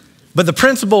 But the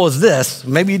principle is this.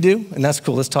 Maybe you do, and that's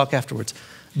cool. Let's talk afterwards.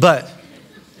 But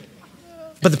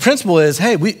the principle is,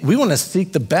 hey, we want to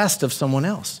seek the best of someone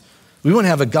else. We want to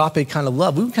have agape kind of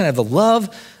love. We want to have the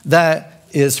love that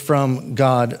is from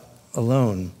God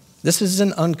alone. This is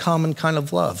an uncommon kind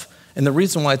of love. And the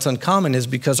reason why it's uncommon is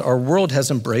because our world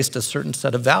has embraced a certain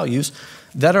set of values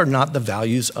that are not the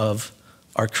values of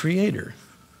our Creator.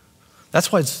 This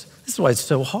is why it's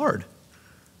so hard.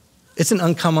 It's an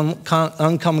uncommon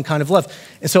kind of love.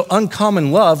 And so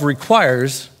uncommon love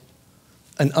requires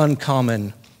an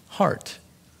uncommon heart.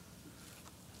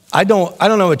 I don't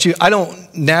know what I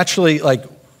don't naturally like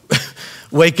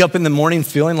wake up in the morning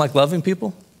feeling like loving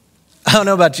people. I don't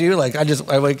know about you. Like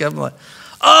I wake up and I'm like,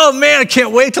 oh man, I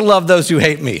can't wait to love those who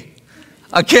hate me.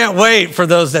 I can't wait for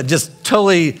those that just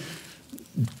totally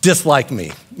dislike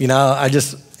me. You know,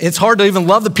 it's hard to even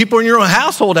love the people in your own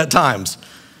household at times.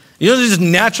 You don't just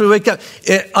naturally wake up.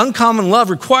 Uncommon love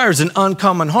requires an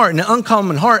uncommon heart. And an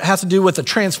uncommon heart has to do with a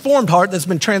transformed heart that's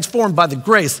been transformed by the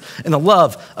grace and the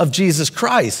love of Jesus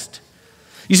Christ.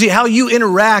 You see, how you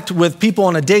interact with people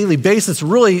on a daily basis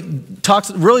really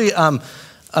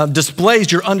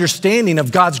displays your understanding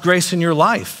of God's grace in your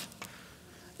life.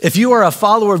 If you are a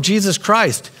follower of Jesus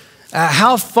Christ,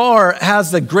 how far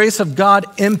has the grace of God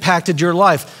impacted your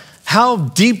life? How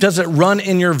deep does it run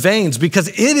in your veins? Because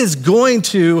it is going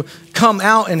to come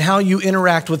out in how you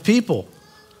interact with people.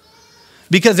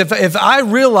 Because if I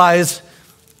realize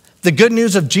the good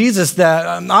news of Jesus, that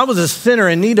I was a sinner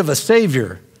in need of a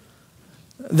Savior,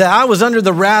 that I was under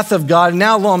the wrath of God, and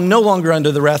now I'm no longer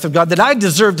under the wrath of God, that I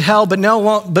deserved hell, but no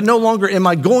longer am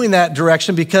I going that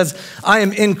direction because I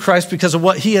am in Christ because of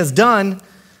what He has done.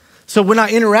 So when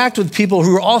I interact with people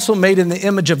who are also made in the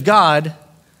image of God,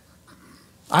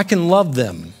 I can love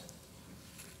them.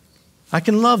 I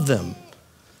can love them.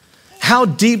 How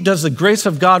deep does the grace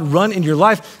of God run in your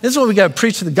life? This is what we got to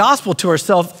preach the gospel to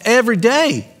ourselves every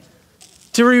day,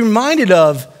 to be reminded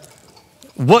of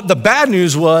what the bad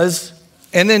news was,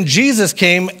 and then Jesus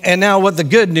came, and now what the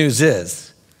good news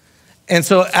is. And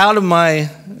so out of my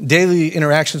daily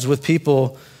interactions with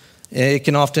people, it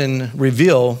can often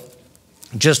reveal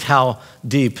just how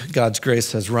deep God's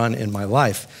grace has run in my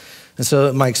life. And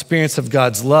so my experience of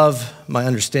God's love, my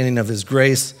understanding of His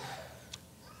grace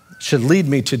should lead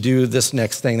me to do this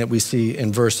next thing that we see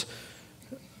in verse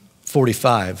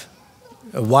 45.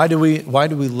 Why do we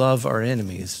love our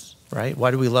enemies, right?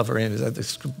 Why do we love our enemies?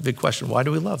 That's a big question. Why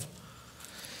do we love?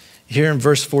 Here in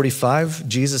verse 45,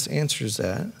 Jesus answers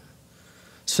that.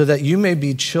 So that you may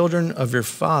be children of your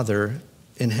Father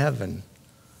in heaven.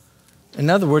 In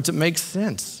other words, it makes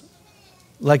sense.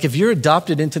 Like if you're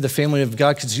adopted into the family of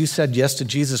God because you said yes to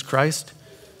Jesus Christ,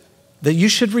 that you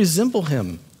should resemble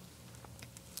Him.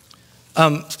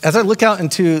 As I look out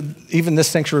into even this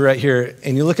sanctuary right here,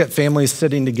 and you look at families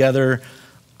sitting together,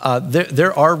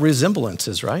 there are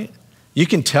resemblances, right? You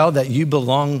can tell that you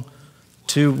belong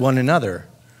to one another.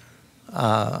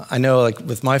 I know like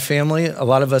with my family, a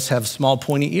lot of us have small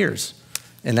pointy ears,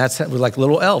 and we're like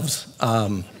little elves.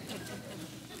 I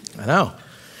know.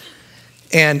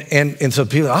 And so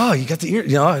people, oh, you got the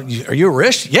ear, are you a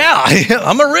Rish? Yeah,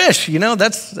 I'm a Rish,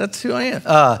 that's who I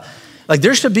am. Like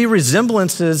there should be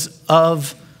resemblances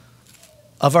of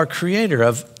our Creator,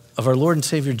 of our Lord and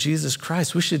Savior, Jesus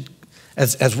Christ. We should,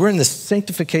 as we're in this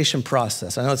sanctification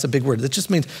process, I know it's a big word, that just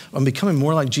means I'm becoming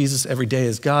more like Jesus every day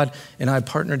as God and I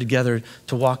partner together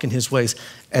to walk in His ways,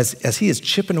 as He is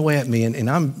chipping away at me and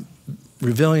I'm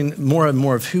revealing more and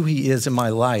more of who He is in my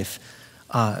life.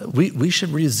 We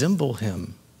should resemble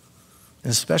Him,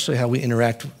 and especially how we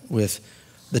interact with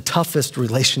the toughest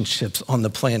relationships on the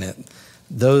planet,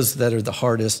 those that are the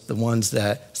hardest, the ones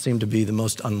that seem to be the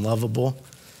most unlovable.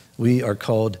 We are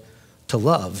called to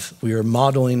love. We are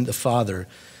modeling the Father.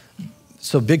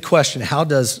 So big question, how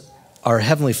does our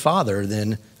Heavenly Father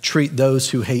then treat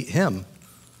those who hate Him?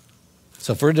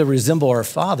 So if we're to resemble our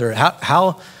Father,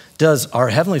 how does our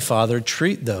Heavenly Father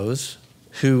treat those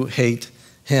who hate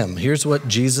Him? Here's what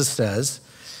Jesus says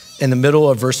in the middle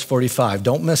of verse 45.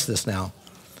 Don't miss this now.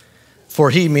 For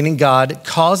He, meaning God,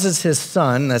 causes His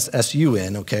sun, that's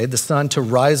S-U-N, okay, the sun to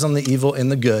rise on the evil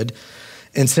and the good,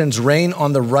 and sends rain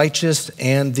on the righteous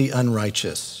and the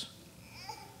unrighteous.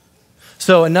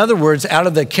 So in other words, out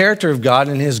of the character of God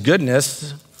and His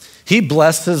goodness, He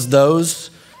blesses those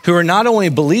who are not only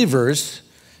believers,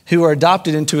 who are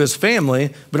adopted into His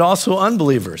family, but also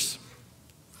unbelievers.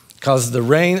 causes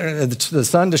the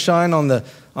sun to shine on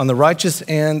the righteous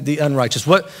and the unrighteous.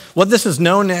 What this is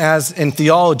known as in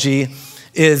theology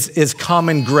is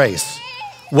common grace.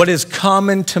 What is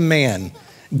common to man.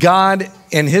 God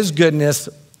in his goodness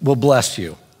will bless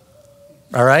you.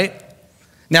 All right?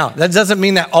 Now, that doesn't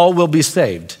mean that all will be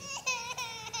saved.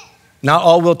 Not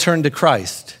all will turn to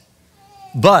Christ.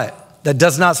 But that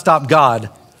does not stop God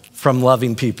from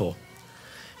loving people.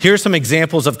 Here are some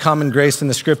examples of common grace in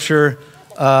the scripture.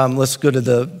 Let's go to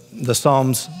the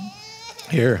Psalms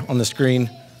here on the screen.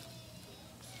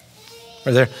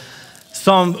 Right there.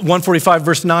 Psalm 145,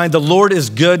 verse 9, the Lord is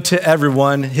good to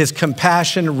everyone. His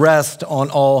compassion rests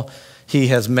on all he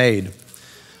has made.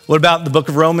 What about the book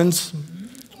of Romans?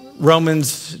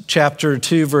 Romans chapter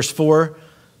 2, verse 4.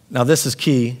 Now this is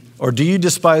key. Or do you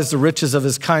despise the riches of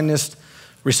his kindness,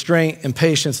 restraint, and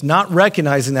patience, not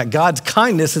recognizing that God's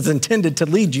kindness is intended to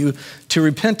lead you to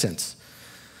repentance?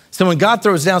 So when God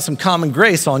throws down some common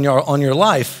grace on your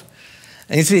life,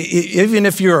 and you see, even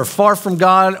if you're far from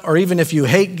God, or even if you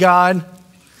hate God,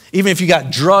 even if you got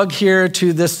drugged here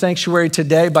to this sanctuary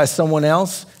today by someone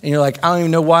else, and you're like, I don't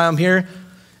even know why I'm here,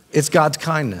 it's God's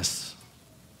kindness.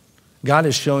 God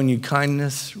is showing you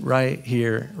kindness right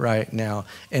here, right now.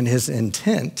 And his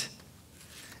intent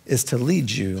is to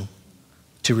lead you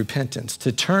to repentance,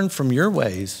 to turn from your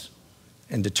ways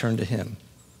and to turn to him.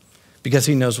 Because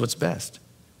he knows what's best.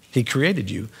 He created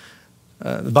you.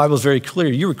 The Bible is very clear.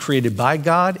 You were created by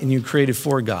God and you were created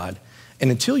for God. And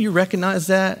until you recognize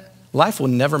that, life will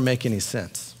never make any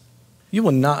sense. You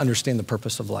will not understand the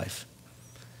purpose of life.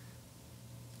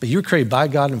 But you were created by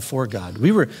God and for God.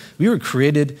 We were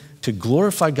created to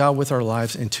glorify God with our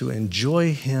lives and to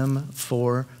enjoy him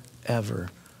forever.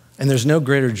 And there's no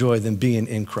greater joy than being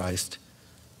in Christ.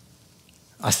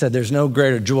 I said there's no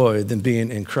greater joy than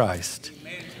being in Christ.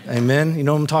 Amen. Amen. You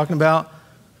know what I'm talking about?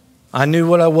 I knew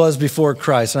what I was before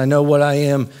Christ, and I know what I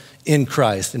am in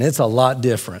Christ, and it's a lot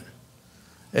different.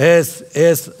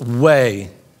 It's way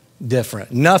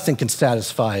different. Nothing can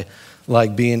satisfy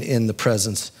like being in the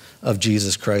presence of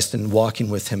Jesus Christ and walking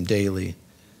with him daily.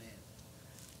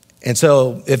 And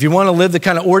so if you want to live the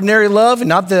kind of ordinary love and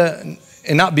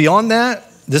not beyond that,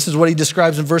 this is what he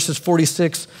describes in verses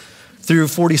 46 through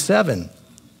 47.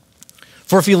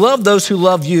 For if you love those who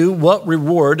love you, what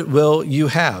reward will you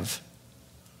have?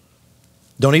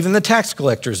 Don't even the tax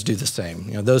collectors do the same.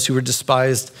 You know, those who were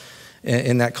despised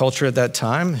in that culture at that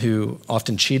time, who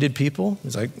often cheated people.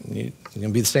 He's like, you're going to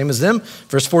be the same as them.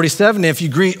 Verse 47, if you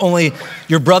greet only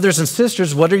your brothers and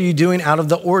sisters, what are you doing out of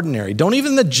the ordinary? Don't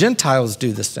even the Gentiles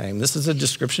do the same. This is a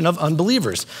description of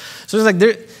unbelievers. So it's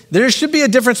like there should be a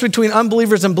difference between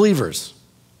unbelievers and believers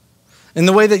in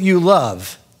the way that you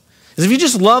love. Because if you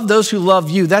just love those who love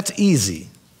you, that's easy.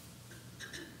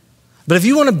 But if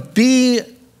you want to be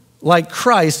like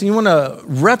Christ, and you want to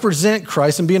represent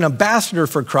Christ and be an ambassador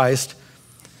for Christ,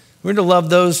 we're to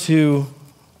love those who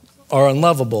are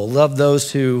unlovable, love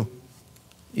those who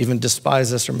even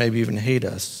despise us or maybe even hate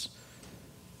us.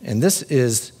 And this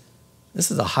is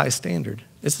a high standard.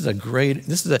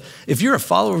 If you're a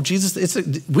follower of Jesus,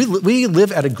 we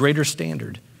live at a greater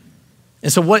standard.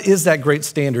 And so what is that great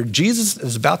standard? Jesus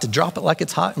is about to drop it like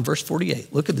it's hot in verse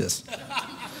 48. Look at this.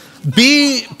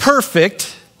 Be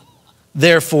perfect,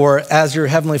 therefore, as your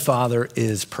heavenly Father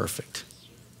is perfect.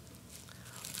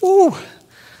 Ooh,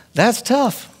 that's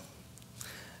tough.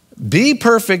 Be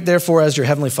perfect, therefore, as your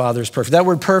heavenly Father is perfect. That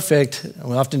word perfect,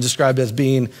 we often describe it as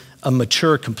being a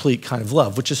mature, complete kind of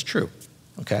love, which is true,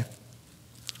 okay?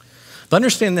 But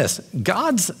understand this,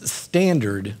 God's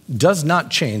standard does not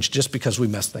change just because we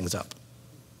mess things up.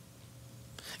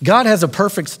 God has a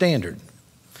perfect standard.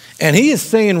 And he is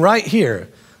saying right here,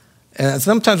 and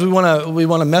sometimes we want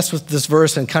to mess with this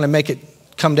verse and kind of make it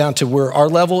come down to where our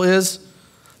level is.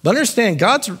 But understand,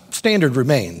 God's standard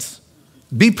remains.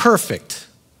 Be perfect.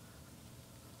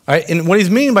 All right, and what he's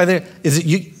meaning by that is that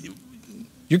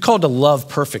you're called to love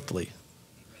perfectly.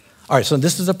 All right, so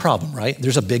this is a problem, right?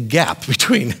 There's a big gap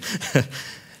between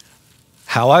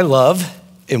how I love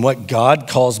and what God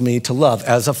calls me to love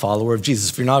as a follower of Jesus.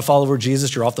 If you're not a follower of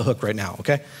Jesus, you're off the hook right now,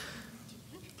 okay?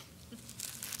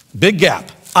 Big gap.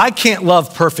 I can't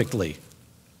love perfectly.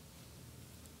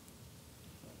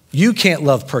 You can't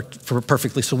love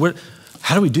perfectly. So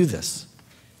how do we do this?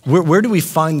 Where do we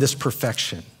find this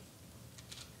perfection?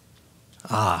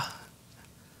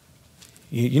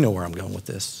 You know where I'm going with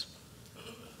this.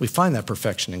 We find that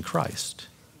perfection in Christ.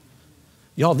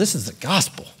 Y'all, this is the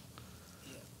gospel.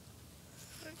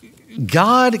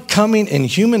 God coming in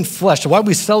human flesh. Why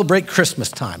we celebrate Christmas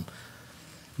time.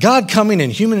 God coming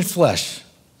in human flesh.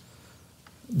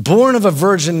 Born of a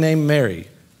virgin named Mary.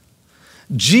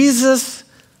 Jesus,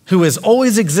 who has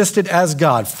always existed as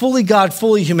God,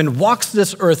 fully human, walks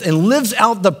this earth and lives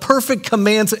out the perfect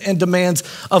commands and demands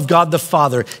of God the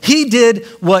Father. He did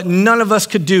what none of us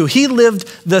could do. He lived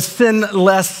the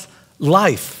sinless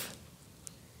life.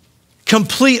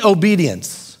 Complete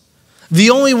obedience.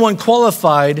 The only one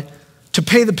qualified to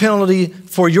pay the penalty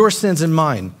for your sins and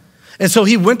mine. And so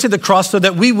he went to the cross so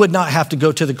that we would not have to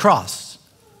go to the cross.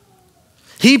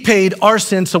 He paid our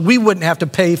sins so we wouldn't have to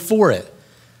pay for it.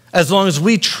 As long as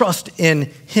we trust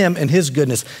in him and his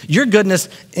goodness. Your goodness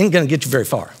ain't gonna get you very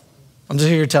far. I'm just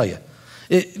here to tell you.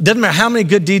 It doesn't matter how many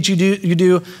good deeds you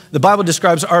do. The Bible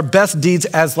describes our best deeds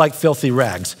as like filthy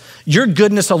rags. Your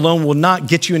goodness alone will not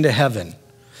get you into heaven.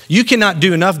 You cannot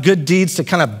do enough good deeds to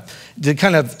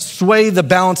kind of sway the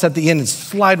balance at the end and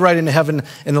slide right into heaven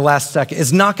in the last second.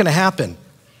 It's not gonna happen.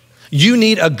 You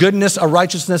need a goodness, a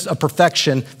righteousness, a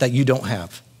perfection that you don't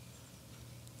have.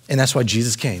 And that's why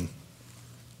Jesus came.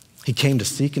 He came to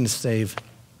seek and to save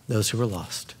those who were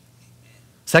lost.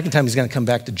 Second time, he's going to come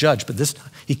back to judge, but this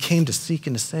time, he came to seek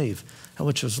and to save that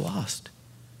which was lost.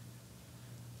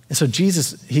 And so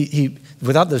Jesus, he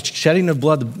without the shedding of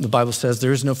blood, the Bible says,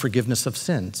 there is no forgiveness of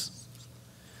sins.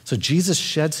 So Jesus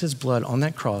sheds his blood on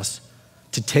that cross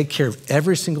to take care of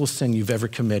every single sin you've ever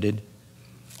committed,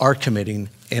 are committing,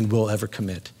 and will ever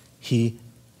commit. He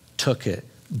took it,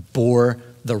 bore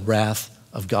the wrath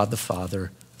of God the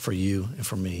Father for you and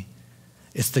for me.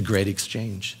 It's the great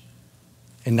exchange.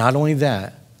 And not only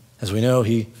that, as we know,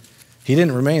 he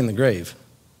didn't remain in the grave.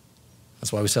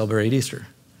 That's why we celebrate Easter.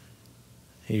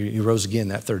 He rose again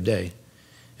that third day.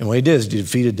 And what he did is he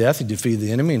defeated death, he defeated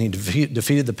the enemy, and he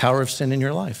defeated the power of sin in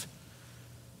your life.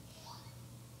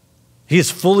 He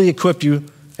has fully equipped you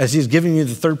as he's giving you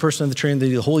the third person of the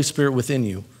Trinity, the Holy Spirit within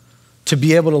you, to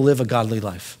be able to live a godly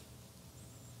life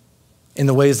in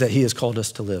the ways that he has called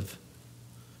us to live.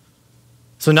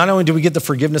 So not only do we get the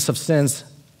forgiveness of sins,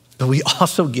 but we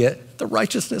also get the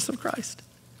righteousness of Christ.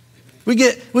 We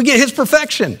get his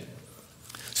perfection.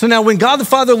 So now when God the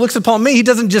Father looks upon me, he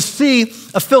doesn't just see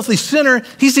a filthy sinner,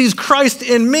 he sees Christ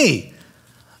in me.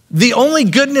 The only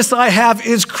goodness I have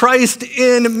is Christ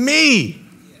in me.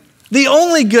 The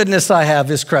only goodness I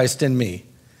have is Christ in me.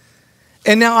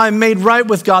 And now I'm made right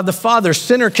with God the Father.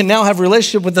 Sinner can now have a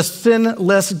relationship with a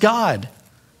sinless God.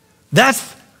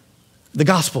 That's the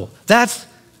gospel. That's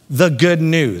the good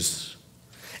news.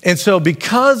 And so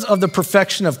because of the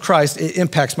perfection of Christ, it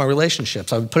impacts my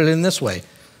relationships. I would put it in this way.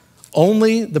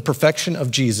 Only the perfection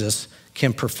of Jesus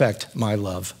can perfect my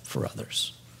love for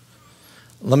others.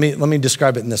 Let me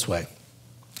describe it in this way,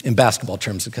 in basketball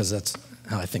terms, because that's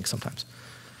how I think sometimes.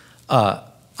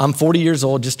 I'm 40 years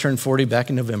old, just turned 40 back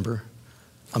in November.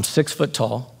 I'm 6 foot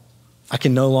tall. I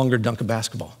can no longer dunk a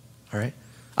basketball, all right?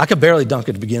 I could barely dunk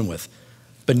it to begin with.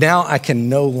 But now I can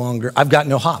no longer, I've got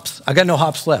no hops. I got no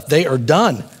hops left. They are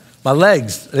done. My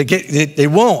legs, they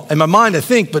won't. In my mind, I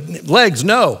think, but legs,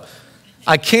 no.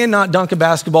 I cannot dunk a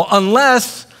basketball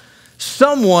unless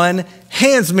someone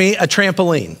hands me a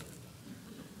trampoline.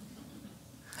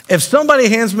 If somebody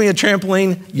hands me a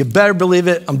trampoline, you better believe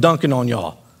it, I'm dunking on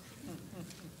y'all.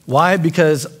 Why?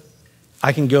 Because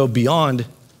I can go beyond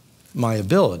my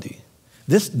ability.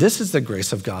 This is the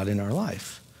grace of God in our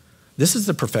life. This is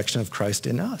the perfection of Christ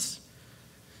in us.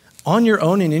 On your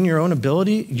own and in your own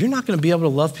ability, you're not going to be able to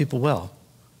love people well.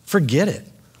 Forget it.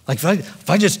 Like if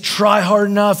I just try hard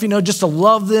enough, just to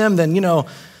love them, then,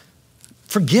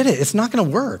 forget it. It's not going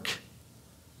to work.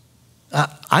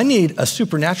 I need a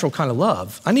supernatural kind of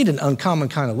love. I need an uncommon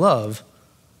kind of love.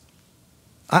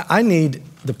 I need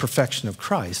the perfection of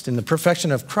Christ. And the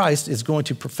perfection of Christ is going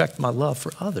to perfect my love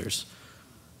for others.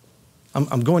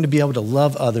 I'm going to be able to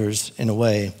love others in a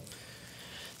way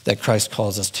that Christ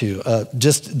calls us to.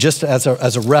 Just as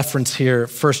a reference here,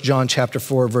 1 John chapter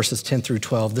 4, verses 10 through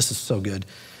 12. This is so good.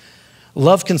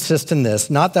 Love consists in this,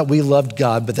 not that we loved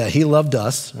God, but that he loved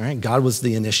us. All right? God was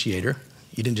the initiator.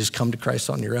 You didn't just come to Christ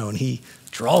on your own. He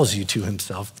draws you to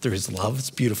himself through his love. It's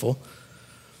beautiful.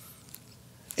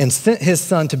 And sent his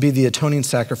son to be the atoning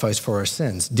sacrifice for our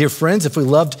sins. Dear friends,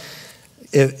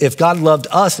 if God loved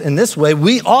us in this way,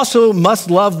 we also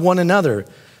must love one another.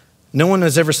 No one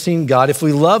has ever seen God. If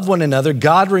we love one another,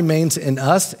 God remains in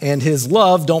us, and his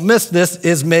love, don't miss this,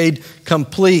 is made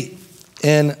complete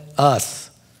in us.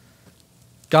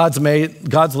 God's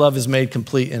love is made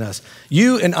complete in us.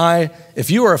 You and I, if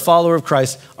you are a follower of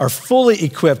Christ, are fully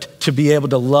equipped to be able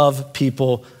to love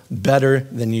people better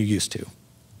than you used to.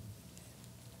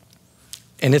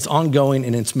 And it's ongoing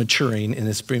and it's maturing and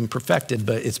it's being perfected,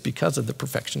 but it's because of the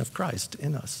perfection of Christ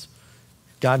in us.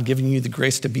 God giving you the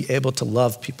grace to be able to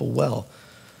love people well.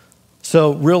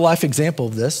 So, real life example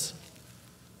of this,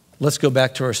 let's go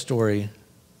back to our story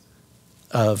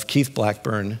of Keith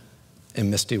Blackburn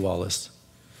and Misty Wallace.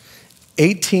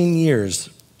 18 years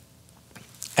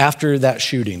after that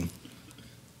shooting,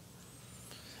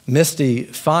 Misty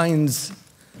finds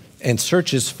and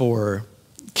searches for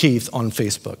Keith on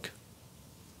Facebook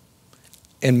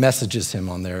and messages him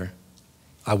on there,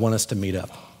 "I want us to meet up."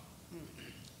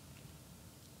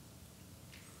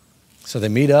 So they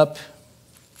meet up.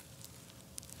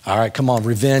 All right, come on,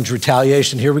 revenge,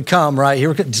 retaliation, here we come, right? Here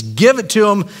we come. Just give it to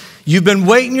him. You've been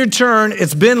waiting your turn.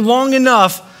 It's been long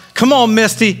enough. Come on,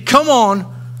 Misty, come on.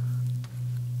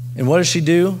 And what does she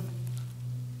do?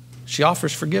 She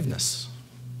offers forgiveness.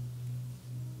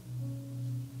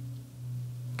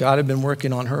 God had been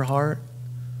working on her heart,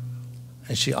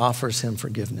 and she offers him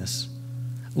forgiveness.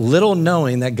 Little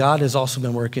knowing that God has also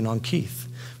been working on Keith.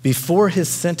 Before his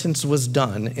sentence was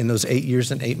done in those 8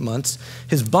 years and 8 months,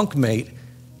 his bunkmate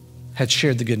had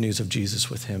shared the good news of Jesus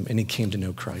with him, and he came to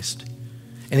know Christ.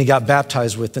 And he got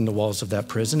baptized within the walls of that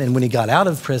prison. And when he got out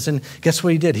of prison, guess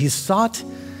what he did? He sought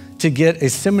to get a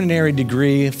seminary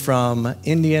degree from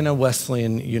Indiana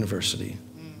Wesleyan University.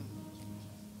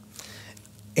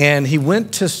 And he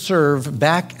went to serve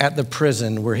back at the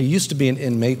prison where he used to be an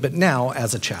inmate, but now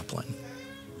as a chaplain.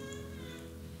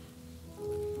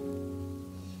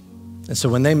 And so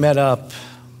when they met up,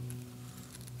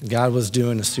 God was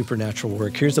doing a supernatural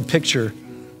work. Here's a picture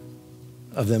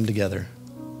of them together.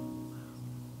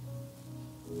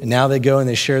 And now they go and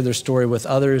they share their story with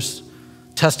others,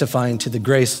 testifying to the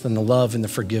grace and the love and the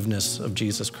forgiveness of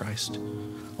Jesus Christ.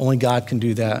 Only God can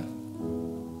do that.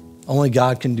 Only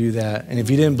God can do that. And if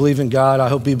you didn't believe in God, I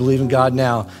hope you believe in God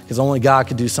now, because only God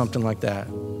could do something like that.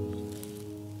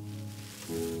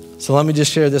 So let me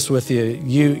just share this with you.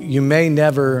 You may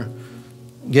never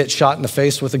get shot in the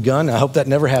face with a gun. I hope that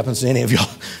never happens to any of y'all,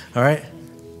 all right?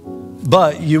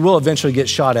 But you will eventually get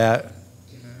shot at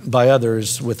by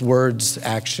others with words,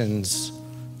 actions,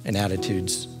 and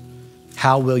attitudes.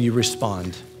 How will you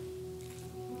respond?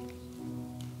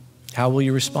 How will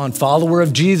you respond? Follower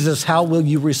of Jesus, how will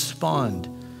you respond?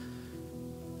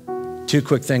 2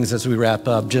 quick things as we wrap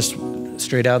up, just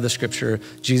straight out of the scripture.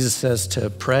 Jesus says to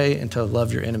pray and to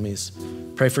love your enemies.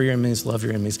 Pray for your enemies, love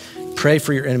your enemies. Pray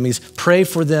for your enemies. Pray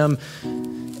for them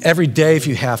every day if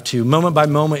you have to, moment by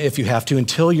moment if you have to,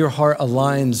 until your heart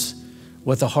aligns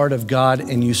with the heart of God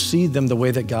and you see them the way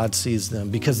that God sees them,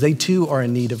 because they too are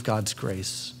in need of God's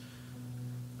grace.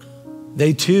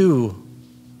 They too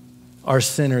are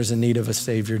sinners in need of a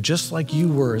Savior, just like you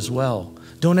were as well.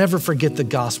 Don't ever forget the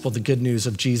gospel, the good news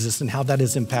of Jesus and how that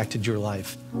has impacted your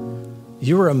life.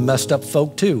 You were a messed up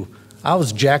folk too. I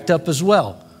was jacked up as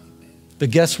well. But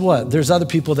guess what? There's other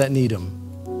people that need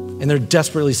him, and they're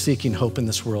desperately seeking hope in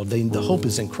this world. The hope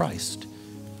is in Christ.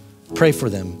 Pray for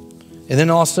them. And then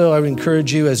also I would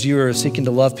encourage you, as you are seeking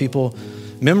to love people,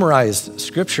 memorize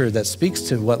scripture that speaks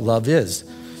to what love is.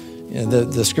 You know,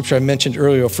 the scripture I mentioned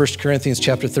earlier, 1 Corinthians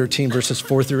chapter 13, verses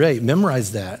 4 through 8.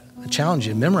 Memorize that. I challenge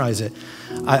you, memorize it.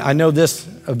 I know this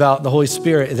about the Holy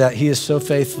Spirit, that he is so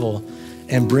faithful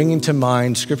in bringing to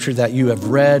mind scripture that you have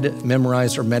read,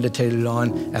 memorized, or meditated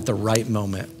on at the right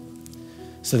moment.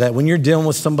 So that when you're dealing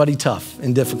with somebody tough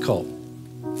and difficult,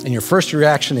 and your first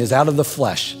reaction is out of the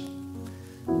flesh,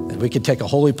 that we could take a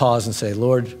holy pause and say,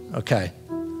 Lord, okay,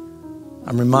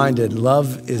 I'm reminded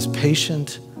love is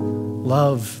patient,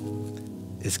 love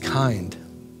is kind.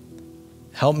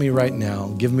 Help me right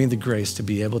now. Give me the grace to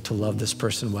be able to love this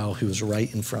person well who is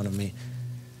right in front of me.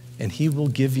 And he will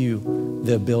give you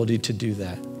the ability to do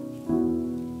that.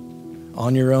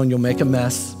 On your own, you'll make a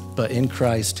mess, but in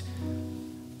Christ,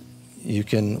 you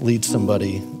can lead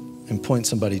somebody and point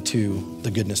somebody to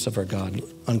the goodness of our God.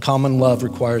 Uncommon love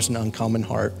requires an uncommon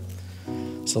heart.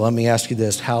 So let me ask you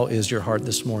this. How is your heart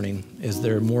this morning? Is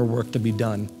there more work to be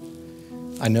done?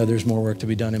 I know there's more work to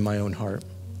be done in my own heart.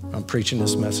 I'm preaching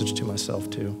this message to myself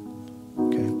too.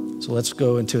 Okay, so let's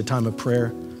go into a time of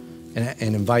prayer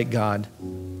and invite God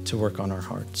to work on our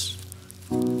hearts.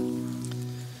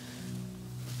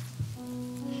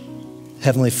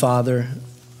 Heavenly Father,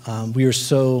 we are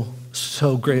so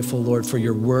grateful, Lord, for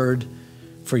your word,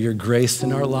 for your grace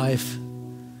in our life,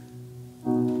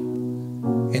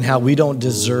 and how we don't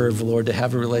deserve, Lord, to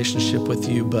have a relationship with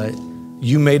you, but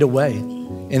you made a way,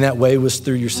 and that way was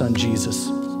through your son, Jesus.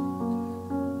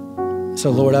 So,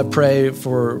 Lord, I pray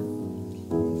for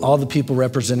all the people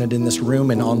represented in this room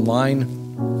and online,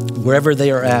 wherever they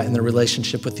are at in their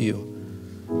relationship with you.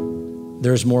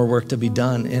 There's more work to be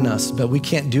done in us, but we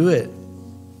can't do it.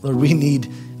 Lord, we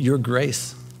need your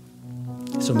grace.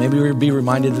 So maybe we'll be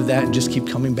reminded of that and just keep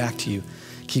coming back to you.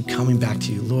 Keep coming back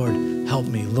to you. Lord, help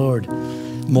me. Lord,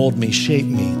 mold me, shape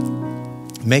me,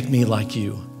 make me like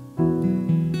you.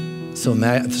 so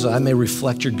I may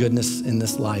reflect your goodness in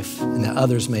this life, and that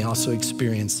others may also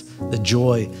experience the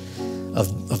joy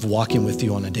of walking with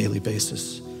you on a daily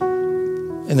basis,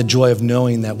 and the joy of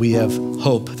knowing that we have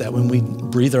hope, that when we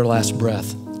breathe our last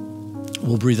breath,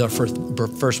 we'll breathe our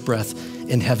first breath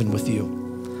in heaven with you.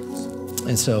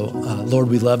 And so, Lord,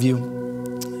 we love you.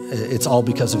 It's all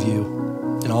because of you,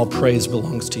 and all praise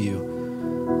belongs to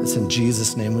you. It's in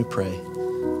Jesus' name we pray.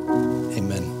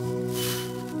 Amen.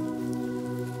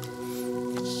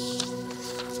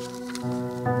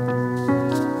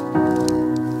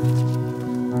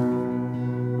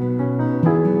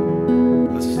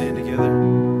 Let's stand together.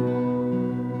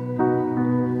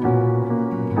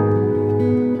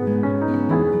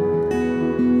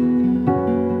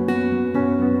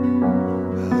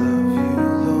 I love you,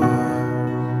 Lord.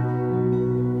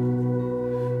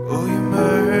 Oh, your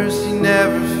mercy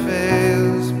never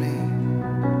fails me.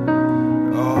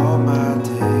 All my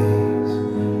days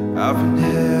I've been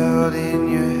held in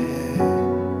your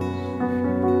hands.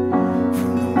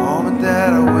 From the moment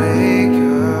that I wake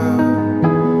up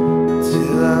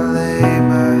till I lay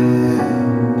my head,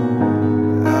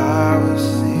 I will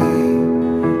sing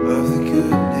of the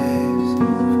goodness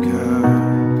of God.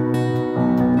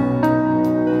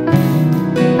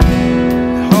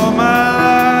 All my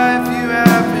life you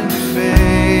have been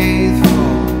faithful.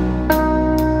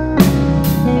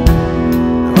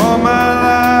 All my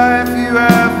life you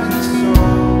have been so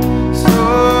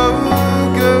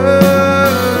good.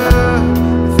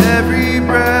 With every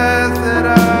breath that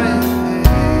I am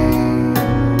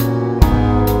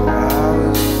I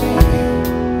will sing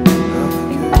of the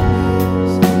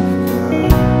goodness of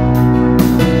God.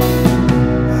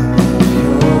 I love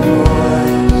your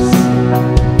voice.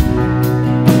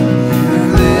 You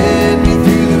led me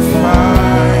through the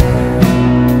fire,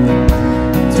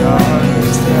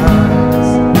 darkest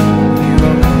nights. You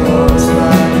are close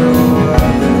like no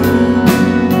other.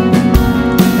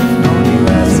 I've known you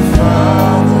as a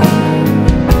father.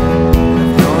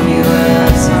 I've known you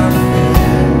as a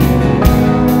friend.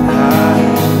 I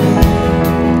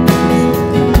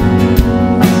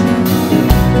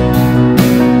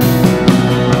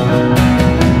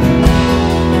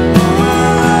all my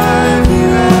life you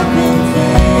have been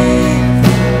faithful.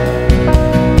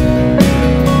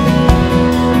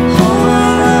 All my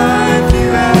life you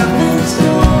have been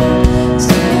so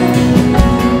good.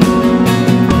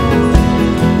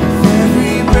 With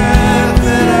every breath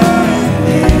that I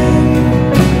am,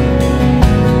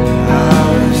 I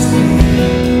will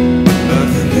sing of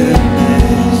the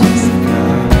goodness of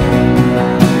God.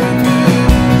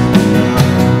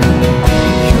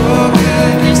 Your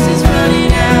goodness is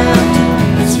running after,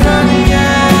 it's running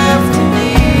after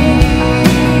me.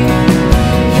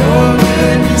 Your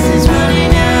goodness is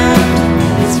running after,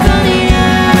 it's running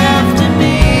after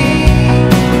me.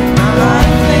 My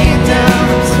life laid down,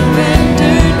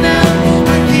 surrendered now.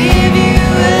 I give you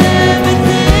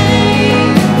everything.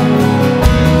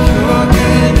 Your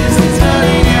goodness is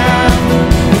running after,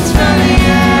 it's running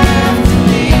after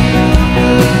me.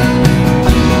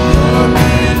 Your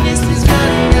goodness is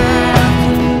running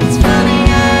after, it's running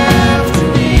after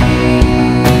me.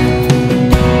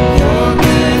 Your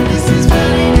goodness is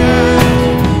running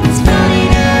after, it's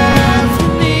running after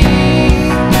me.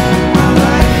 My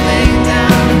life laid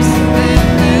down,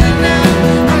 surrendered now.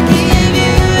 I give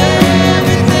you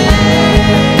everything.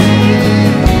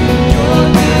 Your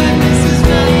goodness is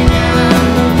running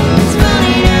after, it's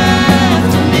running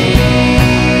after me.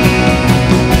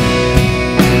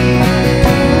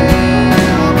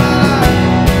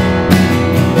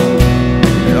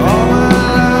 All my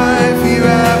life you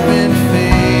have been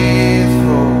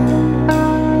faithful.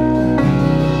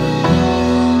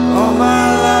 All my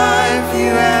life you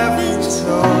have been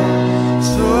so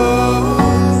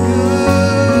good.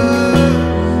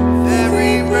 With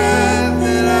every breath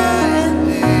that I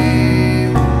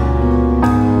am,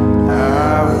 I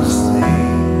will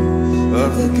sing of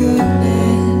the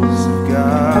goodness of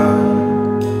God.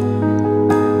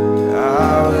 I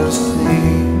will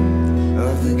sing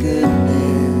of the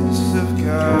goodness of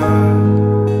God.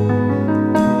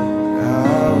 I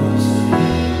will sing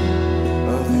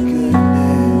of the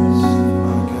goodness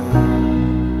of God.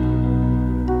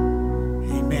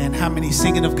 Amen. How many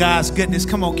singing of God's goodness?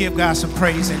 Come on, give God some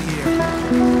praise in here.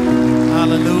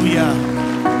 Hallelujah.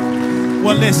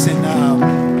 Well, listen,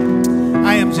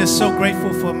 I am just so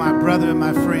grateful for my brother and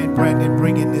my friend Brandon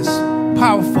bringing this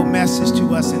powerful message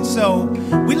to us. And so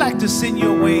we like to send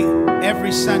you away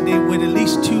every Sunday with at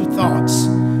least two thoughts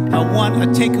a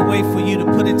takeaway for you to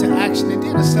put into action, and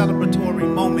then a celebratory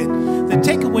moment. The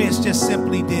takeaway is just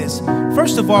simply this.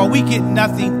 First of all, we get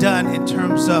nothing done in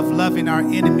terms of loving our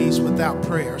enemies without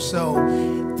prayer.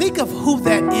 So think of who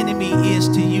that enemy is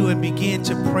to you and begin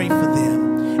to pray for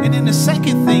them. And then the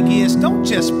second thing is, don't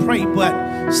just pray,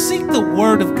 but seek the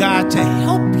word of God to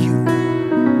help you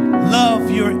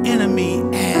love your enemy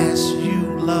as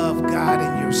you love God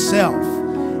and yourself.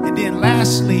 And then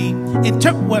lastly, in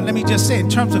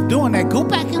terms of doing that, go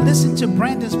back and listen to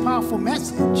Brandon's powerful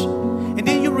message. And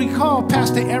then you'll recall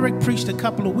Pastor Eric preached a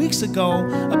couple of weeks ago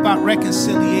about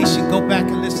reconciliation. Go back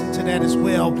and listen to that as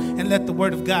well and let the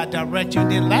word of God direct you. And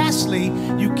then lastly,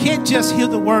 you can't just hear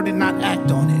the word and not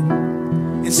act on it.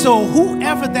 And so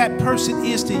whoever that person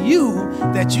is to you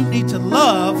that you need to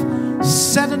love,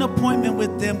 set an appointment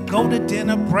with them, go to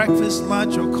dinner, breakfast,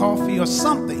 lunch, or coffee or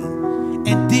something,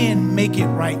 and then make it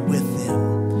right with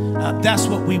them. That's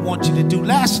what we want you to do.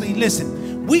 Lastly,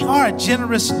 listen, we are a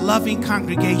generous, loving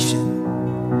congregation.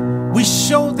 We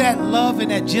show that love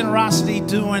and that generosity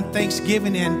during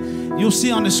Thanksgiving, and you'll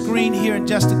see on the screen here in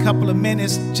just a couple of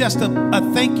minutes, just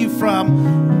a thank you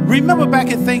from, remember back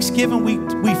at Thanksgiving, we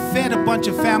fed a bunch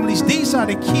of families. These are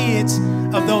the kids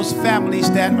of those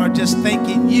families that are just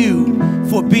thanking you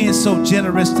for being so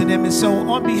generous to them. And so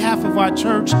on behalf of our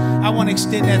church, I want to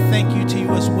extend that thank you to you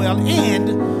as well.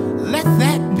 And let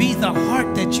that be the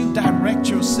heart that you direct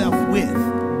yourself with.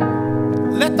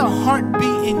 Let the heart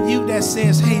be in you that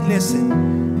says, hey,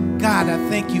 listen, God, I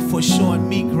thank you for showing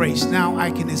me grace. Now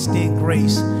I can extend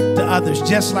grace to others,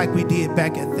 just like we did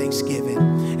back at Thanksgiving.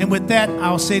 And with that,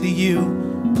 I'll say to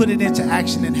you, put it into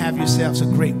action and have yourselves a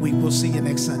great week. We'll see you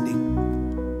next Sunday.